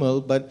minimal,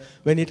 but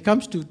when it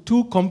comes to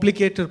too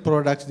complicated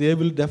products, they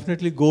will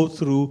definitely go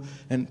through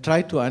and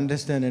try to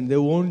understand, and they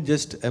won't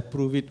just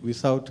approve it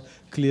without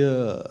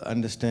clear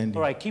understanding.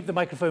 All right, keep the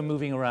microphone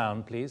moving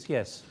around, please.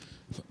 Yes.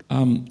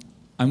 I'm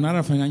not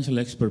a financial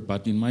expert,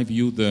 but in my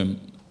view, the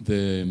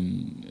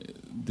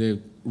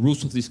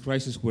roots of this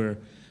crisis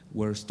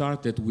were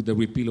started with the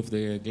repeal of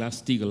the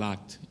Glass-Steagall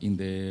Act in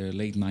the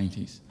late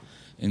 90s.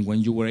 And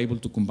when you were able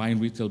to combine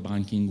retail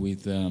banking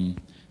with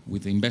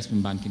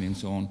investment banking and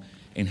so on,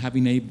 and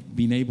having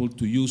been able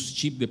to use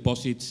cheap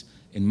deposits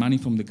and money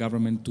from the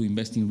government to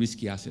invest in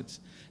risky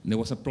assets. And there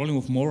was a problem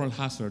of moral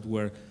hazard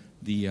where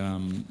the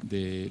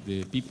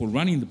people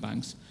running the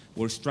banks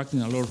were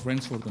extracting a lot of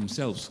rents for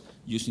themselves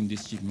using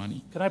this cheap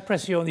money. Can I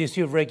press you on the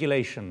issue of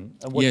regulation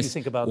and what yes. do you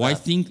think about well,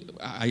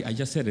 that? I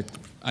just said it.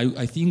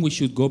 I think we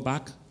should go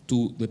back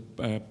to the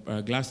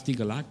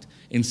Glass-Steagall Act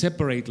and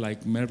separate,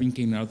 like Mervyn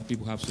King and other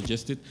people have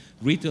suggested,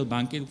 retail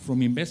banking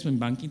from investment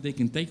banking. They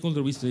can take all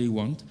the risks they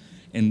want,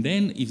 and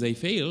then if they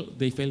fail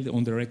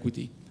on their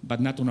equity, but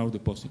not on our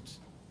deposits.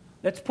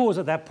 Let's pause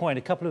at that point.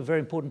 A couple of very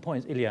important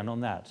points, Ilian,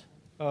 on that.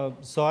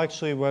 So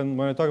actually, when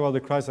I talk about the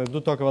crisis, I do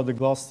talk about the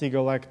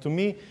Glass-Steagall Act. To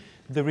me,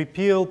 the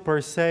repeal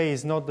per se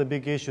is not the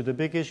big issue. The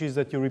big issue is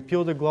that you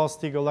repeal the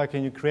Glass-Steagall Act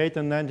and you create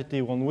an entity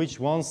on which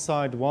one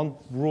side, one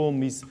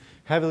room is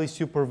heavily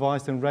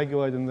supervised and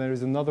regulated, and there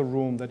is another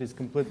room that is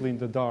completely in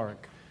the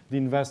dark, the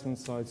investment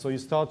side. So you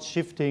start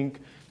shifting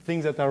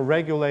things that are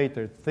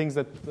regulated, things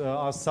that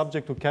are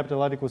subject to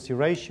capital adequacy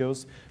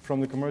ratios from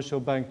the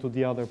commercial bank to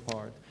the other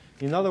part.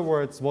 In other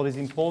words, what is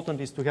important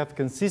is to have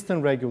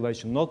consistent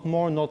regulation, not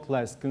more, not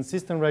less,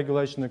 consistent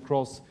regulation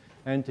across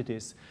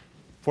entities.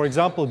 For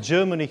example,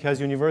 Germany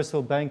has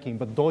universal banking,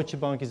 but Deutsche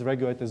Bank is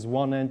regulated as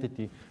one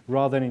entity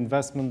rather than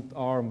investment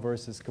arm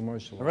versus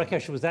commercial.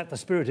 Rakesh, was that the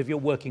spirit of your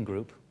working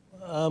group?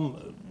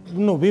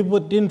 No, we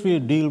didn't really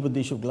deal with the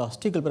issue of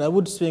Glass-Steagall, but I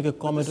would make a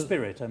comment. The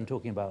spirit I'm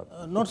talking about.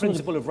 Not the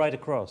principle of right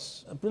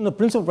across. The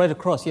principle of right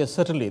across, yes,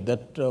 certainly.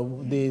 That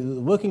the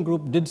working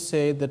group did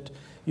say that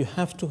you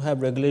have to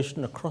have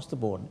regulation across the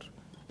board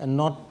and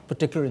not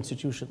particular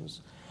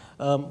institutions.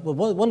 But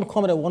one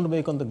comment I want to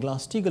make on the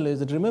Glass-Steagall is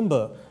that,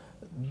 remember,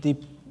 the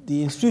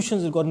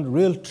institutions that got into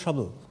real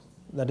trouble,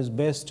 that is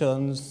Bear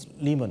Stearns,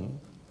 Lehman,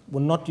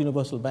 were not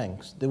universal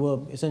banks. They were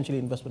essentially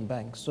investment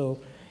banks. So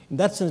in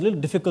that sense, a little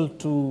difficult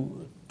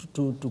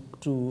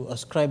to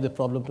ascribe the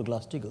problem to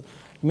Glass-Steagall.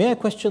 May I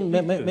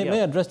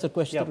address the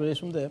question that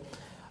from there?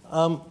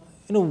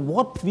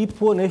 What we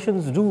poor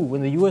nations do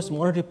when the U.S.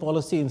 monetary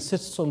policy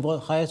insists on the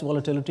highest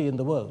volatility in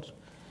the world,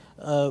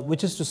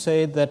 which is to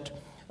say that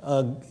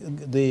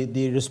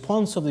the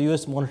response of the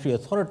U.S. monetary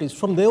authorities,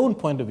 from their own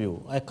point of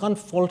view, I can't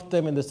fault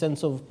them in the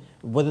sense of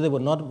whether they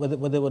were not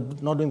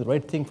doing the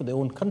right thing for their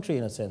own country,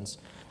 in a sense.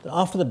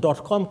 After the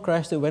dot-com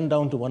crash, they went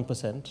down to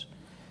 1%.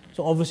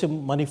 So obviously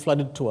money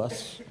flooded to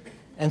us.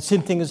 And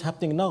same thing is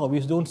happening now. We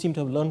don't seem to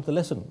have learned the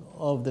lesson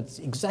of that.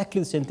 Exactly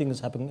the same thing is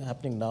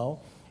happening now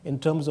in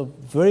terms of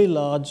very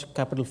large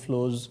capital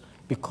flows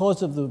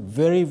because of the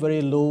very,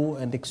 very low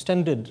and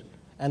extended,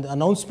 and the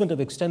announcement of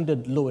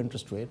extended low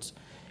interest rates.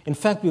 In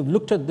fact, we've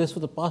looked at this for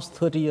the past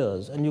 30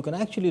 years, and you can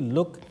actually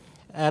look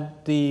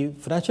at the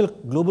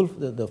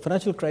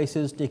financial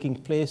crisis taking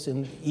place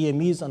in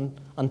EMEs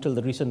until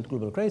the recent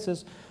global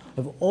crisis.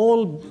 Have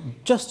all,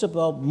 just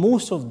about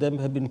most of them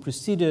have been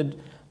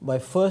preceded by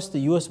first the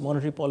US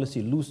monetary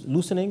policy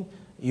loosening.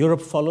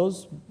 Europe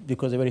follows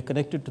because they're very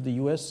connected to the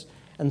US.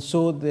 And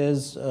so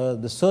there's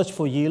the search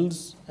for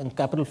yields and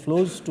capital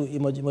flows to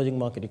emerging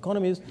market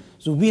economies.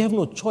 So we have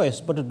no choice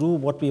but to do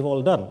what we've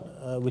all done,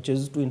 which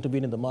is to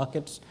intervene in the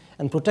markets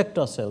and protect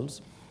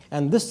ourselves.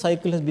 And this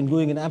cycle has been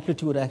going in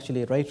amplitude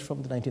actually right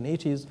from the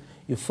 1980s.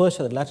 You first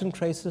had the Latin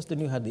crisis, then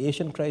you had the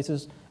Asian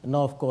crisis, and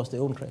now, of course, the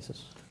own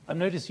crisis. I've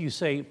noticed you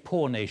say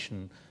poor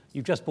nation.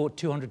 You've just bought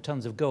 200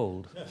 tons of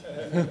gold.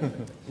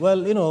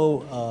 Well,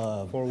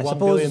 for 1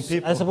 billion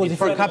people. I suppose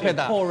per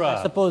capita.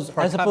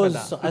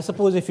 I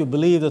suppose if you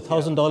believe that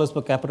 $1,000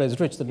 per capita is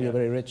rich, then you're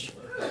very rich.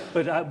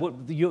 But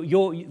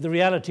the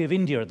reality of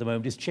India at the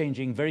moment is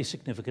changing very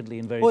significantly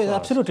and very fast.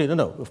 Absolutely.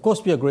 No. Of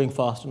course, we are growing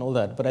fast and all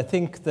that. But I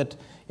think that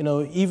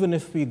even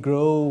if we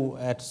grow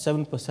at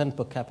 7%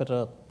 per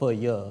capita per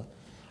year,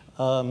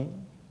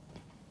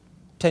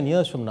 10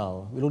 years from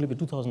now, we'll only be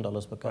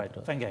 $2,000 per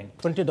capita. Right,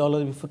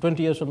 $20 for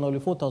 20 years from now, will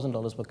be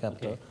 $4,000 per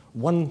capita.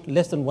 Okay.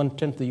 Less than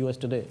 1/10 the US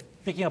today.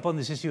 Picking up on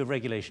this issue of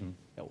regulation.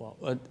 Yeah,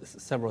 well,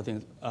 several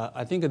things.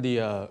 I think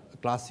the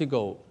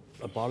Glass-Steagall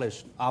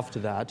abolished after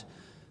that.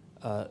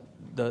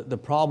 The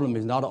problem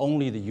is not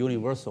only the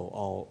universal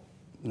or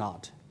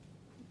not.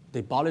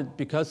 They abolished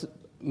because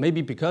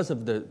maybe because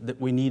of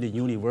we need a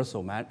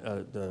universal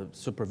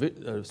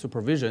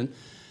supervision,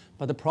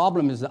 but the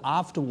problem is that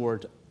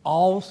afterward,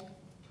 all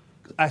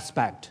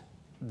aspect,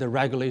 the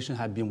regulation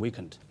had been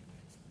weakened.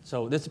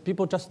 So this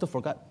people just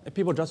forgot.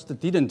 People just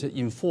didn't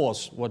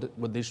enforce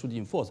what they should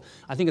enforce.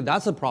 I think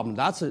that's a problem.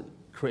 That's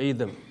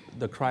create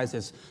the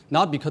crisis,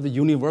 not because it's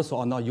universal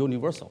or not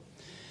universal.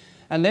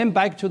 And then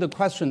back to the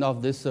question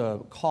of this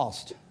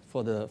cost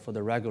for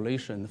the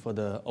regulation, for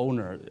the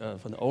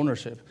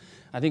ownership.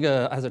 I think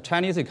as a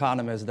Chinese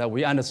economist that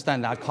we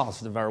understand that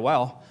cost very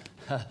well.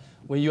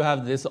 When you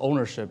have this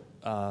ownership,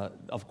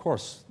 of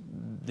course,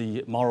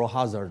 the moral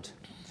hazard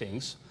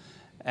things,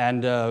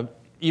 and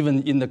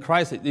even in the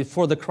crisis,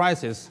 for the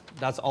crisis,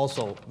 that's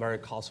also very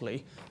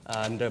costly,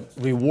 and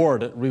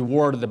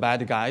reward the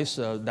bad guys.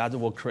 That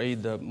will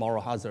create the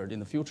moral hazard in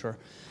the future.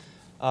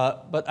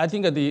 But I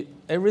think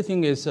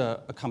everything is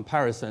a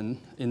comparison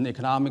in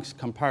economics,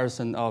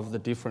 comparison of the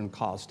different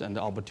cost and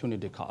the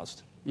opportunity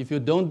cost. If you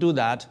don't do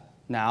that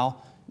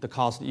now, the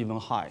cost is even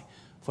high.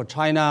 For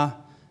China,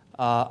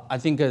 I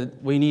think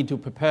we need to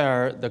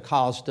prepare the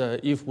cost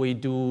if we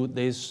do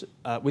this.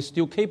 We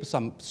still keep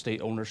some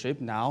state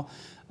ownership now,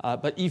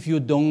 but if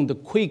you don't, the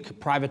quick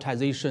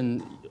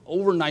privatization,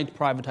 overnight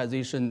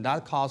privatization,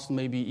 that cost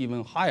may be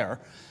even higher.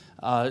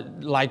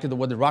 Like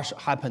what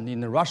happened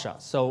in Russia.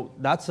 So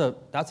that's a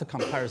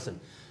comparison.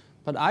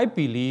 But I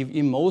believe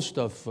in most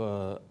of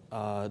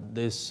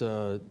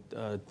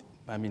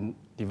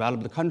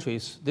developed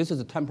countries, this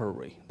is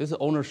temporary. This is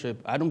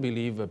ownership. I don't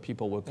believe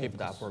people will keep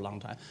that for a long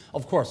time.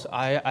 Of course,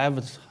 I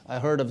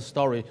heard of a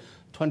story,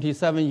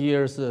 27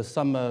 years,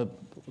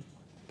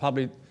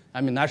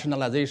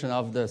 nationalization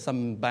of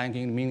some bank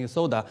in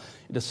Minnesota,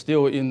 it is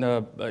still in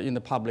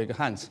the public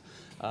hands.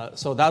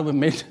 So that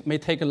may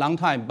take a long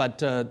time, but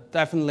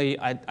definitely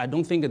I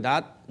don't think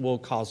that will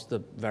cost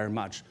very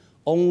much.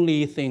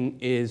 Only thing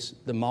is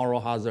the moral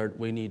hazard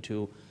we need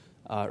to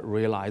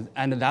realize,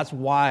 and that's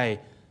why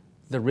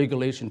the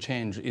regulation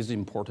change is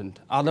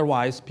important.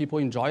 Otherwise, people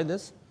enjoy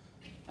this,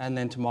 and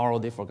then tomorrow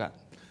they forget.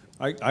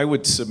 I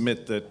would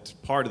submit that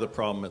part of the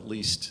problem, at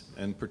least,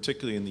 and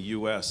particularly in the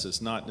US,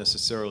 is not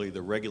necessarily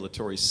the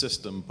regulatory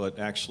system, but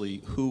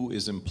actually who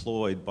is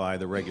employed by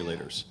the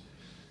regulators.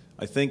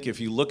 I think if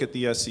you look at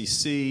the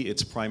SEC,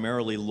 it's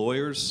primarily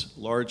lawyers,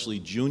 largely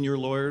junior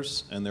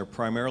lawyers, and they're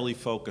primarily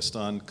focused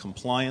on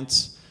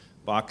compliance,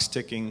 box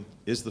ticking,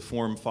 is the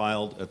form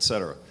filed, et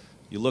cetera.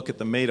 You look at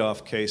the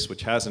Madoff case,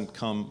 which hasn't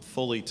come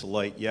fully to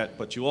light yet,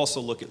 but you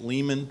also look at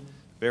Lehman,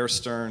 Bear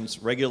Stearns.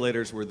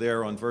 Regulators were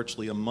there on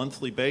virtually a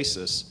monthly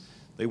basis.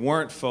 They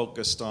weren't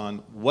focused on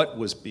what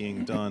was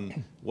being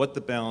done, what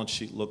the balance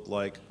sheet looked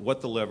like,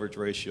 what the leverage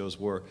ratios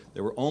were.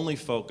 They were only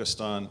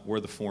focused on were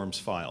the forms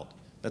filed.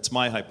 That's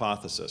my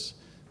hypothesis.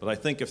 But I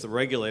think if the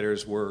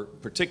regulators were,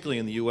 particularly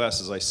in the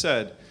US, as I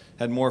said,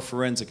 had more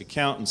forensic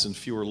accountants and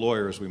fewer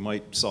lawyers, we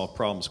might solve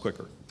problems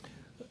quicker.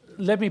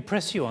 Let me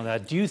press you on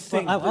that. Do you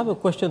think... Well, I have a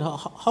question.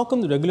 How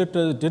come the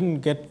regulator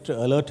didn't get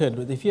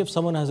alerted? If you have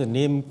someone who has a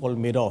name called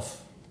Madoff,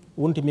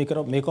 wouldn't he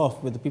make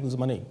off with the people's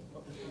money?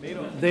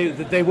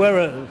 They were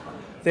alerted.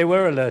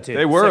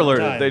 They were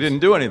alerted. Times. They didn't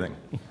do anything.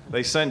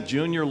 They sent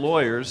junior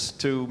lawyers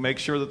to make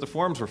sure that the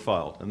forms were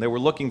filed. And they were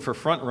looking for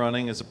front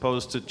running as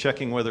opposed to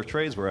checking whether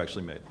trades were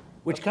actually made.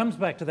 Which comes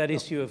back to that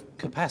issue of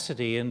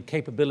capacity and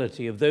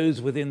capability of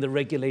those within the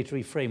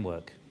regulatory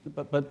framework.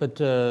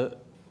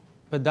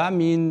 But that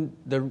means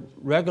the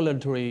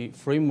regulatory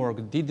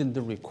framework didn't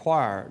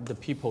require the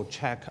people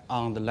check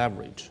on the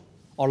leverage,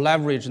 or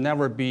leverage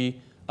never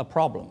be a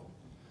problem.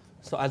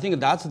 So I think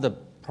that's the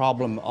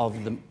problem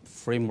of the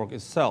framework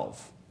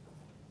itself.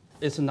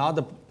 It's not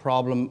the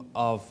problem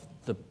of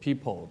the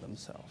people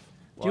themselves.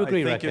 Do you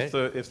agree, I think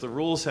Rakesh? if the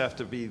rules have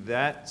to be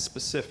that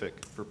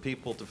specific for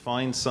people to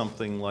find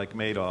something like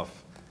Madoff,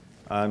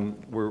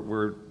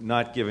 we're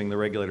not giving the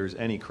regulators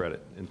any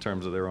credit in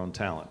terms of their own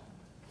talent.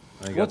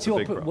 I think that's a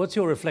big problem. What's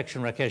your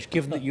reflection, Rakesh,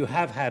 given that you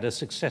have had a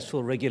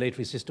successful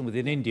regulatory system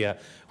within India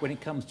when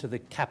it comes to the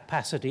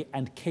capacity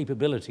and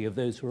capability of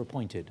those who are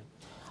appointed?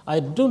 I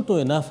don't know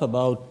enough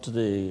about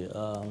the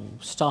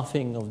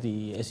staffing of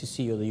the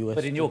SEC or the US.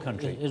 But in your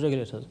country?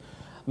 Regulators.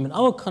 I mean,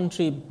 our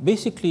country,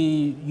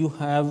 basically, you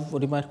have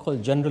what you might call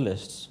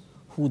generalists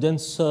who then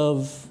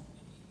serve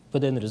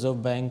whether in the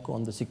Reserve Bank or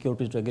on the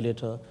securities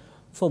regulator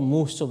for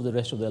most of the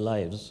rest of their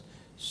lives.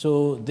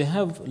 So they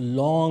have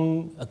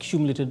long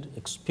accumulated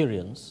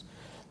experience.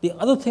 The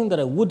other thing that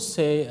I would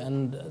say,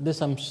 and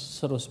this I'm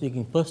sort of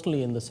speaking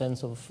personally in the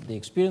sense of the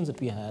experience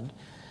that we had,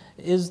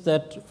 is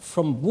that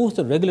from both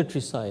the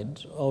regulatory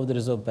side of the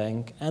Reserve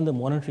Bank and the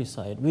monetary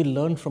side, we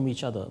learned from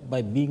each other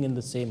by being in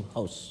the same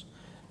house.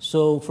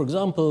 So, for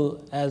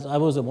example, as I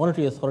was a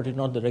monetary authority,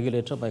 not the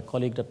regulator, my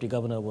colleague, Deputy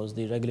Governor, was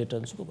the regulator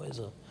and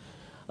supervisor.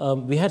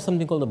 We had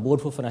something called the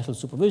Board for Financial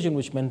Supervision,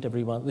 which met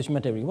every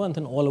month,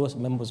 and all of us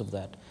members of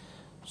that.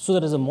 So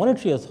that as a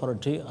monetary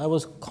authority, I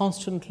was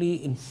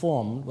constantly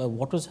informed by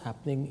what was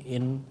happening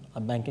in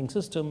a banking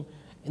system,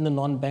 in the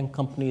non-bank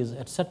companies,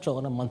 etc.,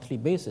 on a monthly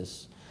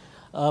basis.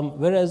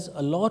 Whereas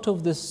a lot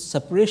of this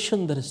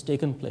separation that has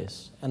taken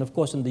place, and of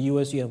course in the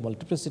US you have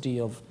multiplicity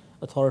of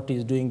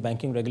authorities doing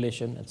banking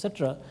regulation,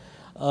 etc.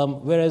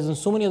 Whereas in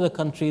so many other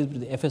countries,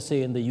 the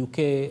FSA in the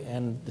UK,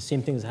 and the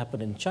same thing has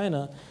happened in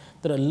China,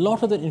 that a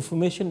lot of the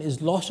information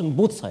is lost on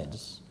both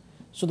sides.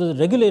 So the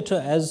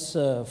regulator, as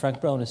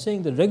Frank Brown is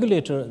saying, the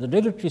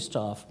regulatory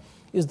staff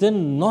is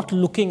then not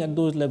looking at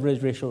those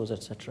leverage ratios,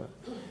 etc.,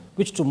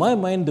 which to my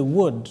mind they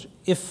would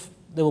if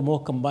they were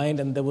more combined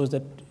and there was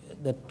that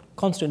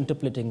constant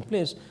interplay taking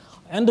place.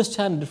 I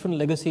understand different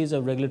legacies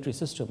of regulatory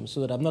systems,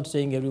 so that I'm not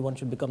saying everyone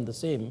should become the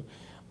same,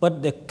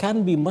 but there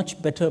can be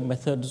much better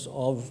methods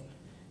of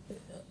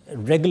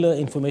regular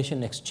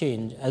information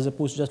exchange as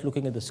opposed to just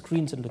looking at the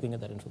screens and looking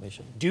at that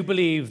information. Do you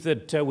believe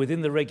that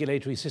within the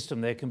regulatory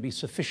system there can be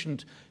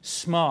sufficient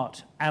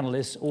smart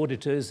analysts,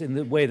 auditors, in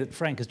the way that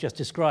Frank has just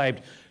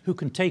described, who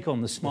can take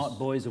on the smart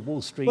boys of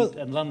Wall Street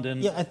and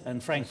London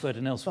and Frankfurt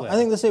and elsewhere? I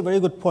think that's a very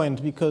good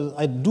point, because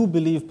I do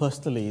believe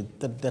personally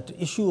that that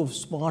issue of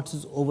smarts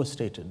is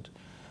overstated.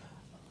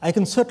 I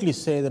can certainly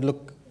say that,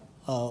 look,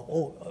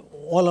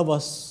 all of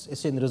us,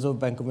 say in the Reserve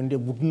Bank of India,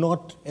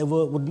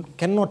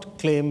 cannot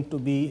claim to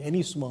be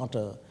any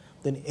smarter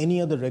than any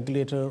other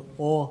regulator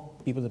or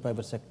people in the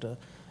private sector.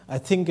 I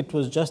think it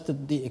was just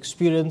that the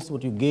experience,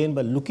 what you gain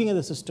by looking at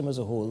the system as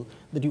a whole,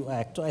 that you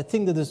act. So I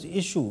think that this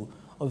issue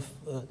of,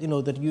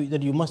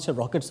 that you must have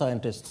rocket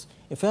scientists.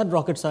 If you had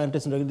rocket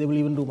scientists, they will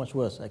even do much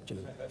worse,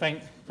 actually.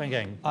 Frank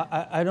Gang.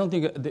 I don't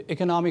think the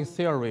economic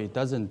theory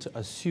doesn't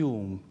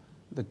assume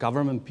the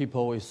government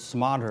people is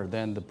smarter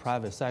than the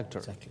private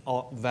sector,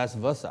 or vice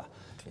versa.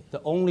 They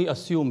only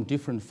assume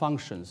different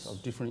functions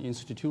of different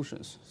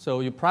institutions. So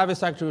your private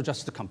sector will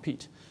just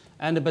compete,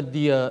 but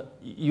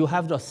you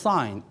have to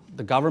assign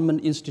the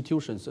government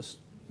institutions,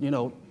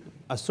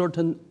 a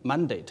certain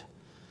mandate.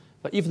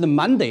 But if the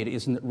mandate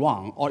isn't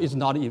wrong or is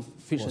not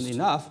efficient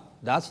enough,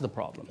 that's the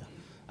problem. Yeah.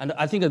 And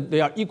I think that they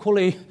are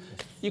equally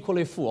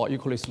full or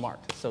equally smart.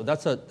 So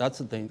that's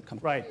the thing.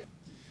 Right.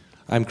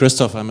 I'm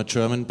Christoph, I'm a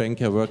German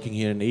banker working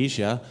here in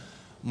Asia.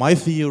 My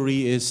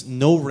theory is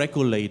no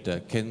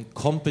regulator can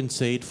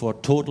compensate for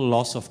total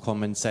loss of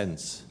common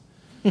sense.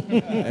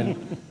 And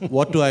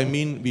what do I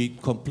mean? We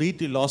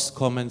completely lost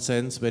common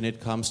sense when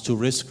it comes to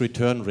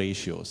risk-return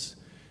ratios.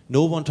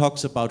 No one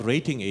talks about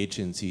rating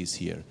agencies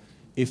here.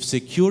 If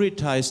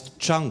securitized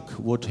junk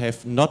would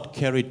have not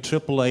carried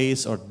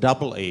AAAs or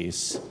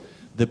AAs,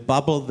 the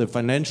bubble, the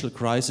financial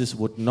crisis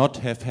would not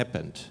have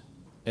happened.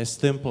 As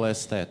simple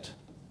as that.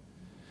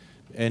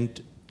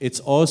 And it's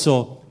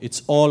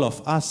all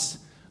of us.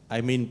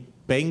 I mean,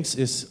 banks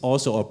is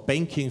also, or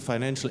banking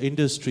financial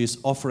industries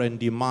offer and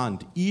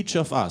demand. Each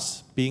of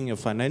us, being a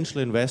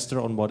financial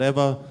investor on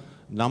whatever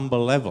number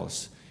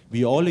levels,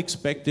 we all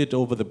expected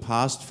over the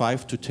past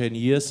 5 to 10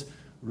 years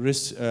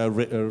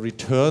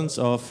return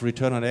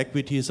on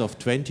equities of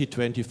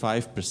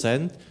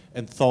 20–25%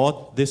 and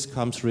thought this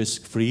comes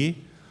risk-free,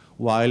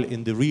 while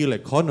in the real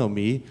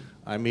economy,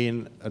 I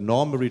mean, a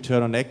normal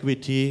return on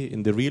equity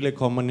in the real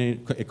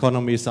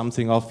economy is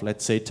something of,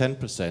 let's say,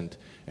 10%.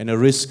 And a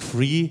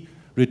risk-free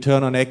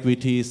return on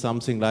equity is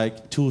something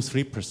like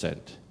 2–3%.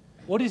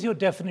 What is your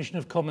definition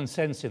of common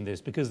sense in this?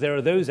 Because there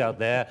are those out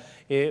there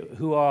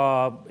who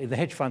are in the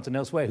hedge funds and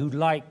elsewhere who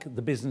like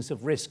the business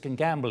of risk and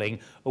gambling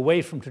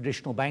away from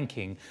traditional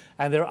banking.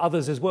 And there are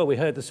others as well, we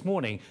heard this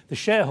morning, the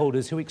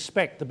shareholders who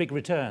expect the big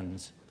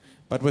returns.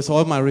 But with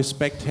all my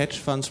respect, hedge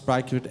funds,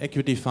 private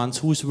equity funds,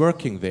 who's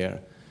working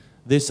there?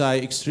 These are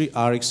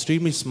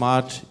extremely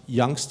smart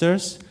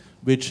youngsters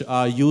which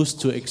are used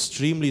to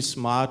extremely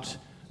smart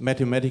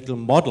mathematical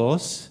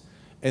models,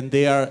 and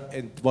they are,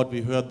 and what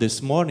we heard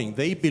this morning,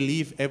 they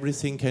believe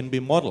everything can be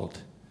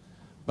modeled.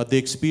 But the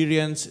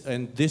experience,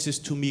 and this is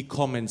to me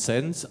common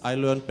sense, I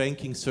learned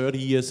banking 30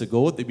 years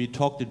ago that we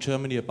talked in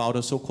Germany about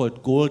a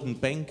so-called golden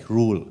bank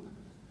rule.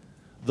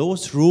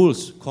 Those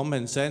rules,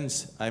 common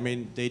sense, I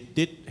mean, they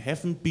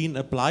haven't been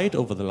applied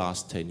over the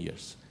last 10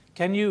 years.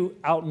 Can you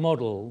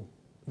outmodel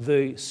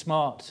the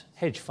smart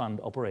hedge fund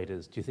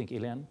operators, do you think,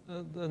 Ilian?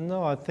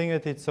 No, I think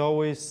that it's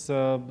always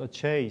a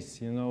chase.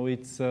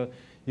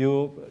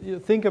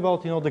 You think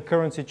about the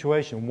current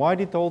situation. Why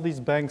did all these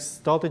banks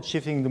started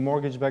shifting the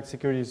mortgage-backed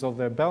securities of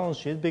their balance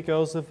sheet?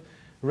 Because of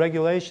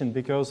regulation,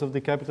 because of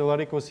the capital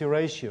adequacy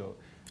ratio.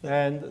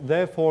 And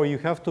therefore, you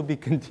have to be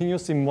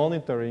continuously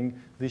monitoring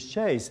this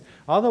chase.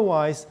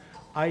 Otherwise,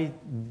 I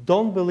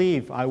don't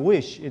believe, I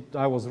wish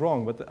I was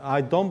wrong, but I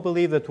don't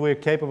believe that we're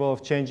capable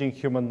of changing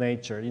human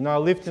nature. I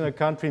lived in a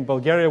country in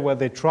Bulgaria where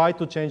they tried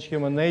to change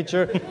human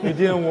nature, it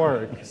didn't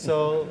work.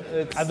 So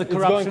it's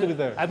going to be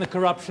there. And the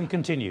corruption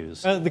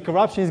continues. The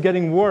corruption is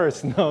getting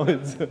worse now.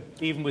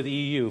 Even with the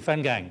EU.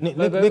 Fan Gang. Nick,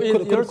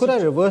 could I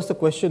reverse the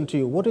question to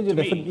you? What is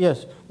your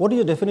what is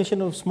your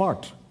definition of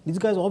smart? These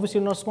guys are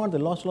obviously not smart, they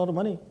lost a lot of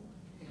money.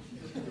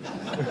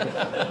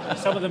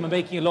 Some of them are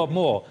making a lot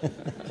more.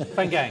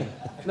 Fan Gang.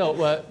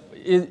 No,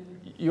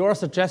 you're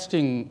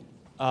suggesting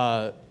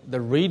the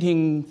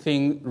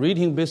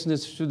rating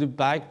business should be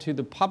back to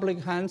the public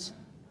hands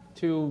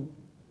to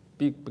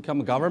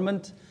become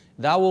government.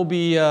 That will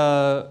be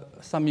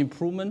some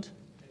improvement.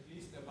 At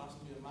least there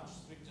must be a much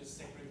stricter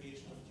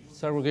segregation of duties.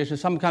 Segregation,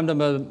 some kind of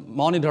a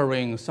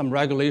monitoring, some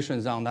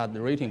regulations on that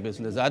rating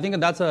business. I think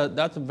that's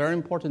a very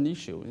important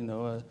issue. You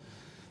know,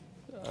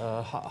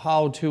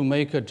 how to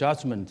make a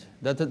judgment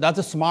that's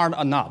a smart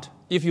or not.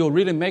 If you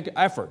really make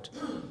effort,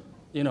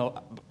 you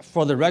know,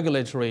 for the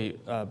regulatory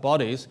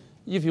bodies,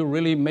 if you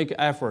really make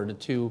effort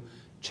to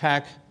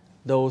check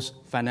those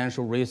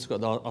financial risks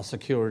or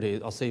security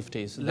or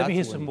safeties. Let me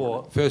hear some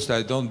more. First,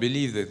 I don't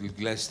believe that the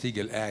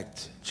Glass-Steagall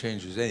Act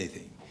changes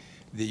anything.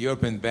 The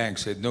European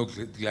banks had no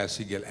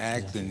Glass-Steagall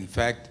Act, and in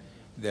fact,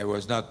 there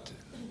were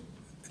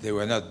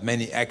not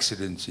many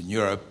accidents in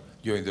Europe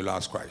during the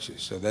last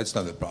crisis, so that's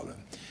not a problem.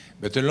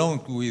 But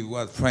along with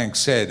what Frank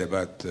said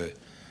about the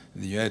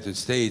United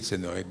States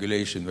and the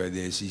regulation by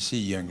the SEC,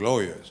 young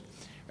lawyers,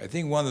 I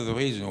think one of the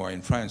reasons why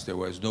in France there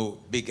was no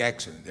big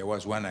accident, there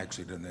was one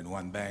accident in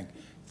one bank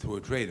through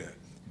a trader,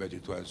 but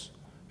it was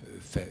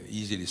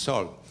easily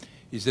solved,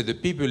 is that the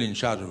people in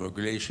charge of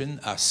regulation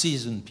are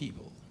seasoned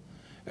people.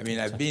 I mean,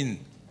 I've been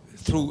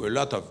through a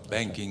lot of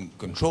banking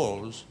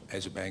controls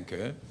as a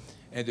banker,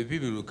 and the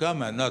people who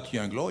come are not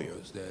young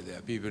lawyers.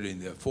 They're people in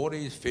their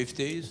 40s,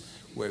 50s,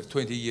 who have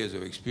 20 years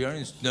of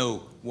experience,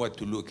 know what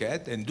to look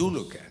at, and do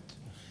look at.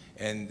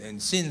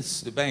 And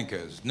since the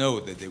bankers know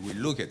that they will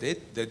look at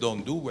it, they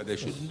don't do what they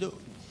shouldn't do.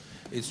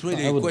 It's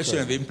really a question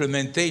of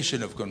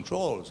implementation of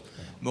controls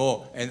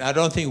more, and I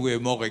don't think we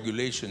have more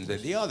regulations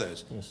than the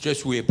others,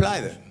 just we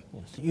apply them.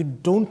 You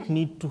don't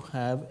need to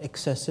have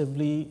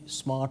excessively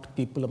smart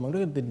people among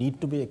them. They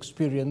need to be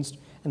experienced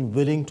and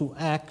willing to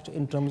act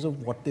in terms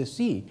of what they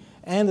see.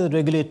 And the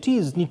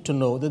regulators need to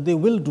know that they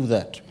will do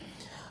that.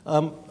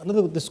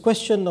 This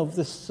question of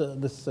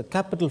this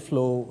capital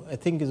flow, I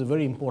think, is a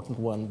very important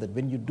one, that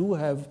when you do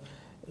have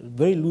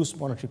very loose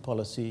monetary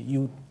policy,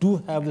 you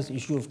do have this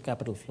issue of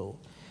capital flow.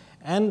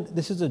 And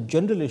this is a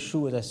general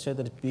issue, as I said,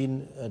 that has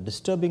been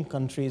disturbing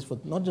countries for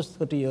not just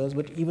 30 years,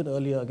 but even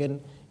earlier.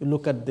 Again, you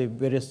look at the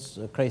various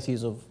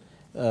crises of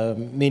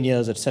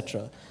manias,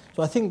 etc.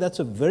 So I think that's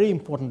a very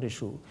important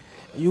issue.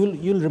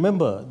 You'll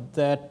remember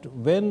that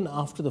when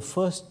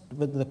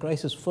the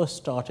crisis first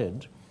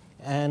started,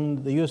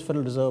 and the US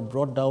Federal Reserve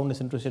brought down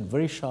its interest rate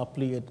very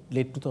sharply at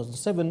late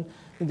 2007,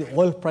 the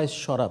oil price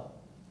shot up.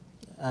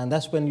 And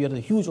that's when you had a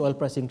huge oil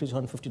price increase,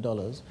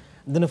 $150.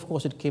 And then, of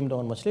course, it came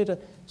down much later.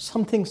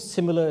 Something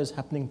similar is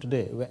happening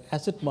today, where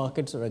asset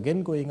markets are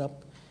again going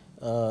up,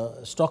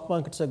 stock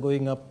markets are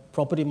going up,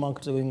 property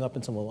markets are going up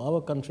in some of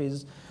our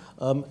countries,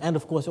 and,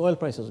 of course, oil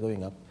prices are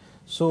going up.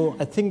 So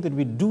I think that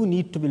we do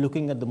need to be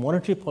looking at the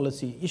monetary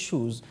policy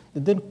issues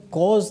that then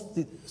cause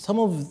some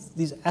of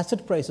these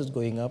asset prices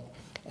going up,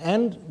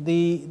 and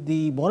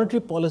the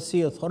monetary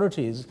policy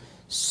authorities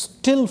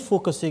still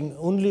focusing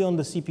only on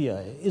the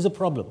CPI is a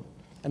problem,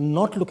 and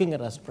not looking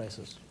at asset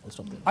prices. I'll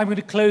stop there. I'm going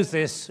to close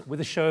this with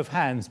a show of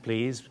hands,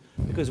 please,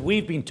 because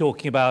we've been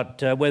talking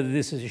about whether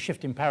this is a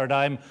shift in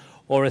paradigm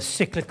or a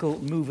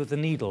cyclical move of the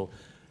needle.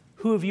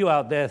 Who of you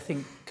out there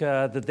think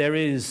that there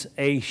is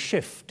a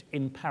shift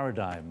in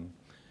paradigm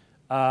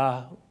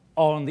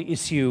on the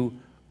issue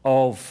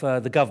of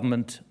the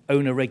government,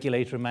 owner,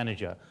 regulator, and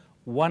manager?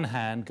 One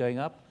hand going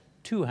up,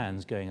 two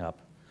hands going up.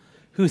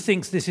 Who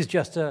thinks this is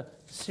just a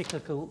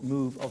cyclical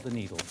move of the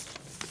needle?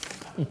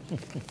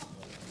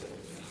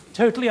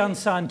 Totally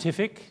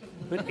unscientific,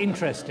 but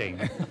interesting.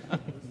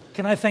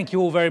 Can I thank you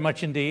all very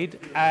much indeed,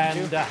 and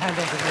hand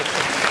on to the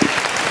next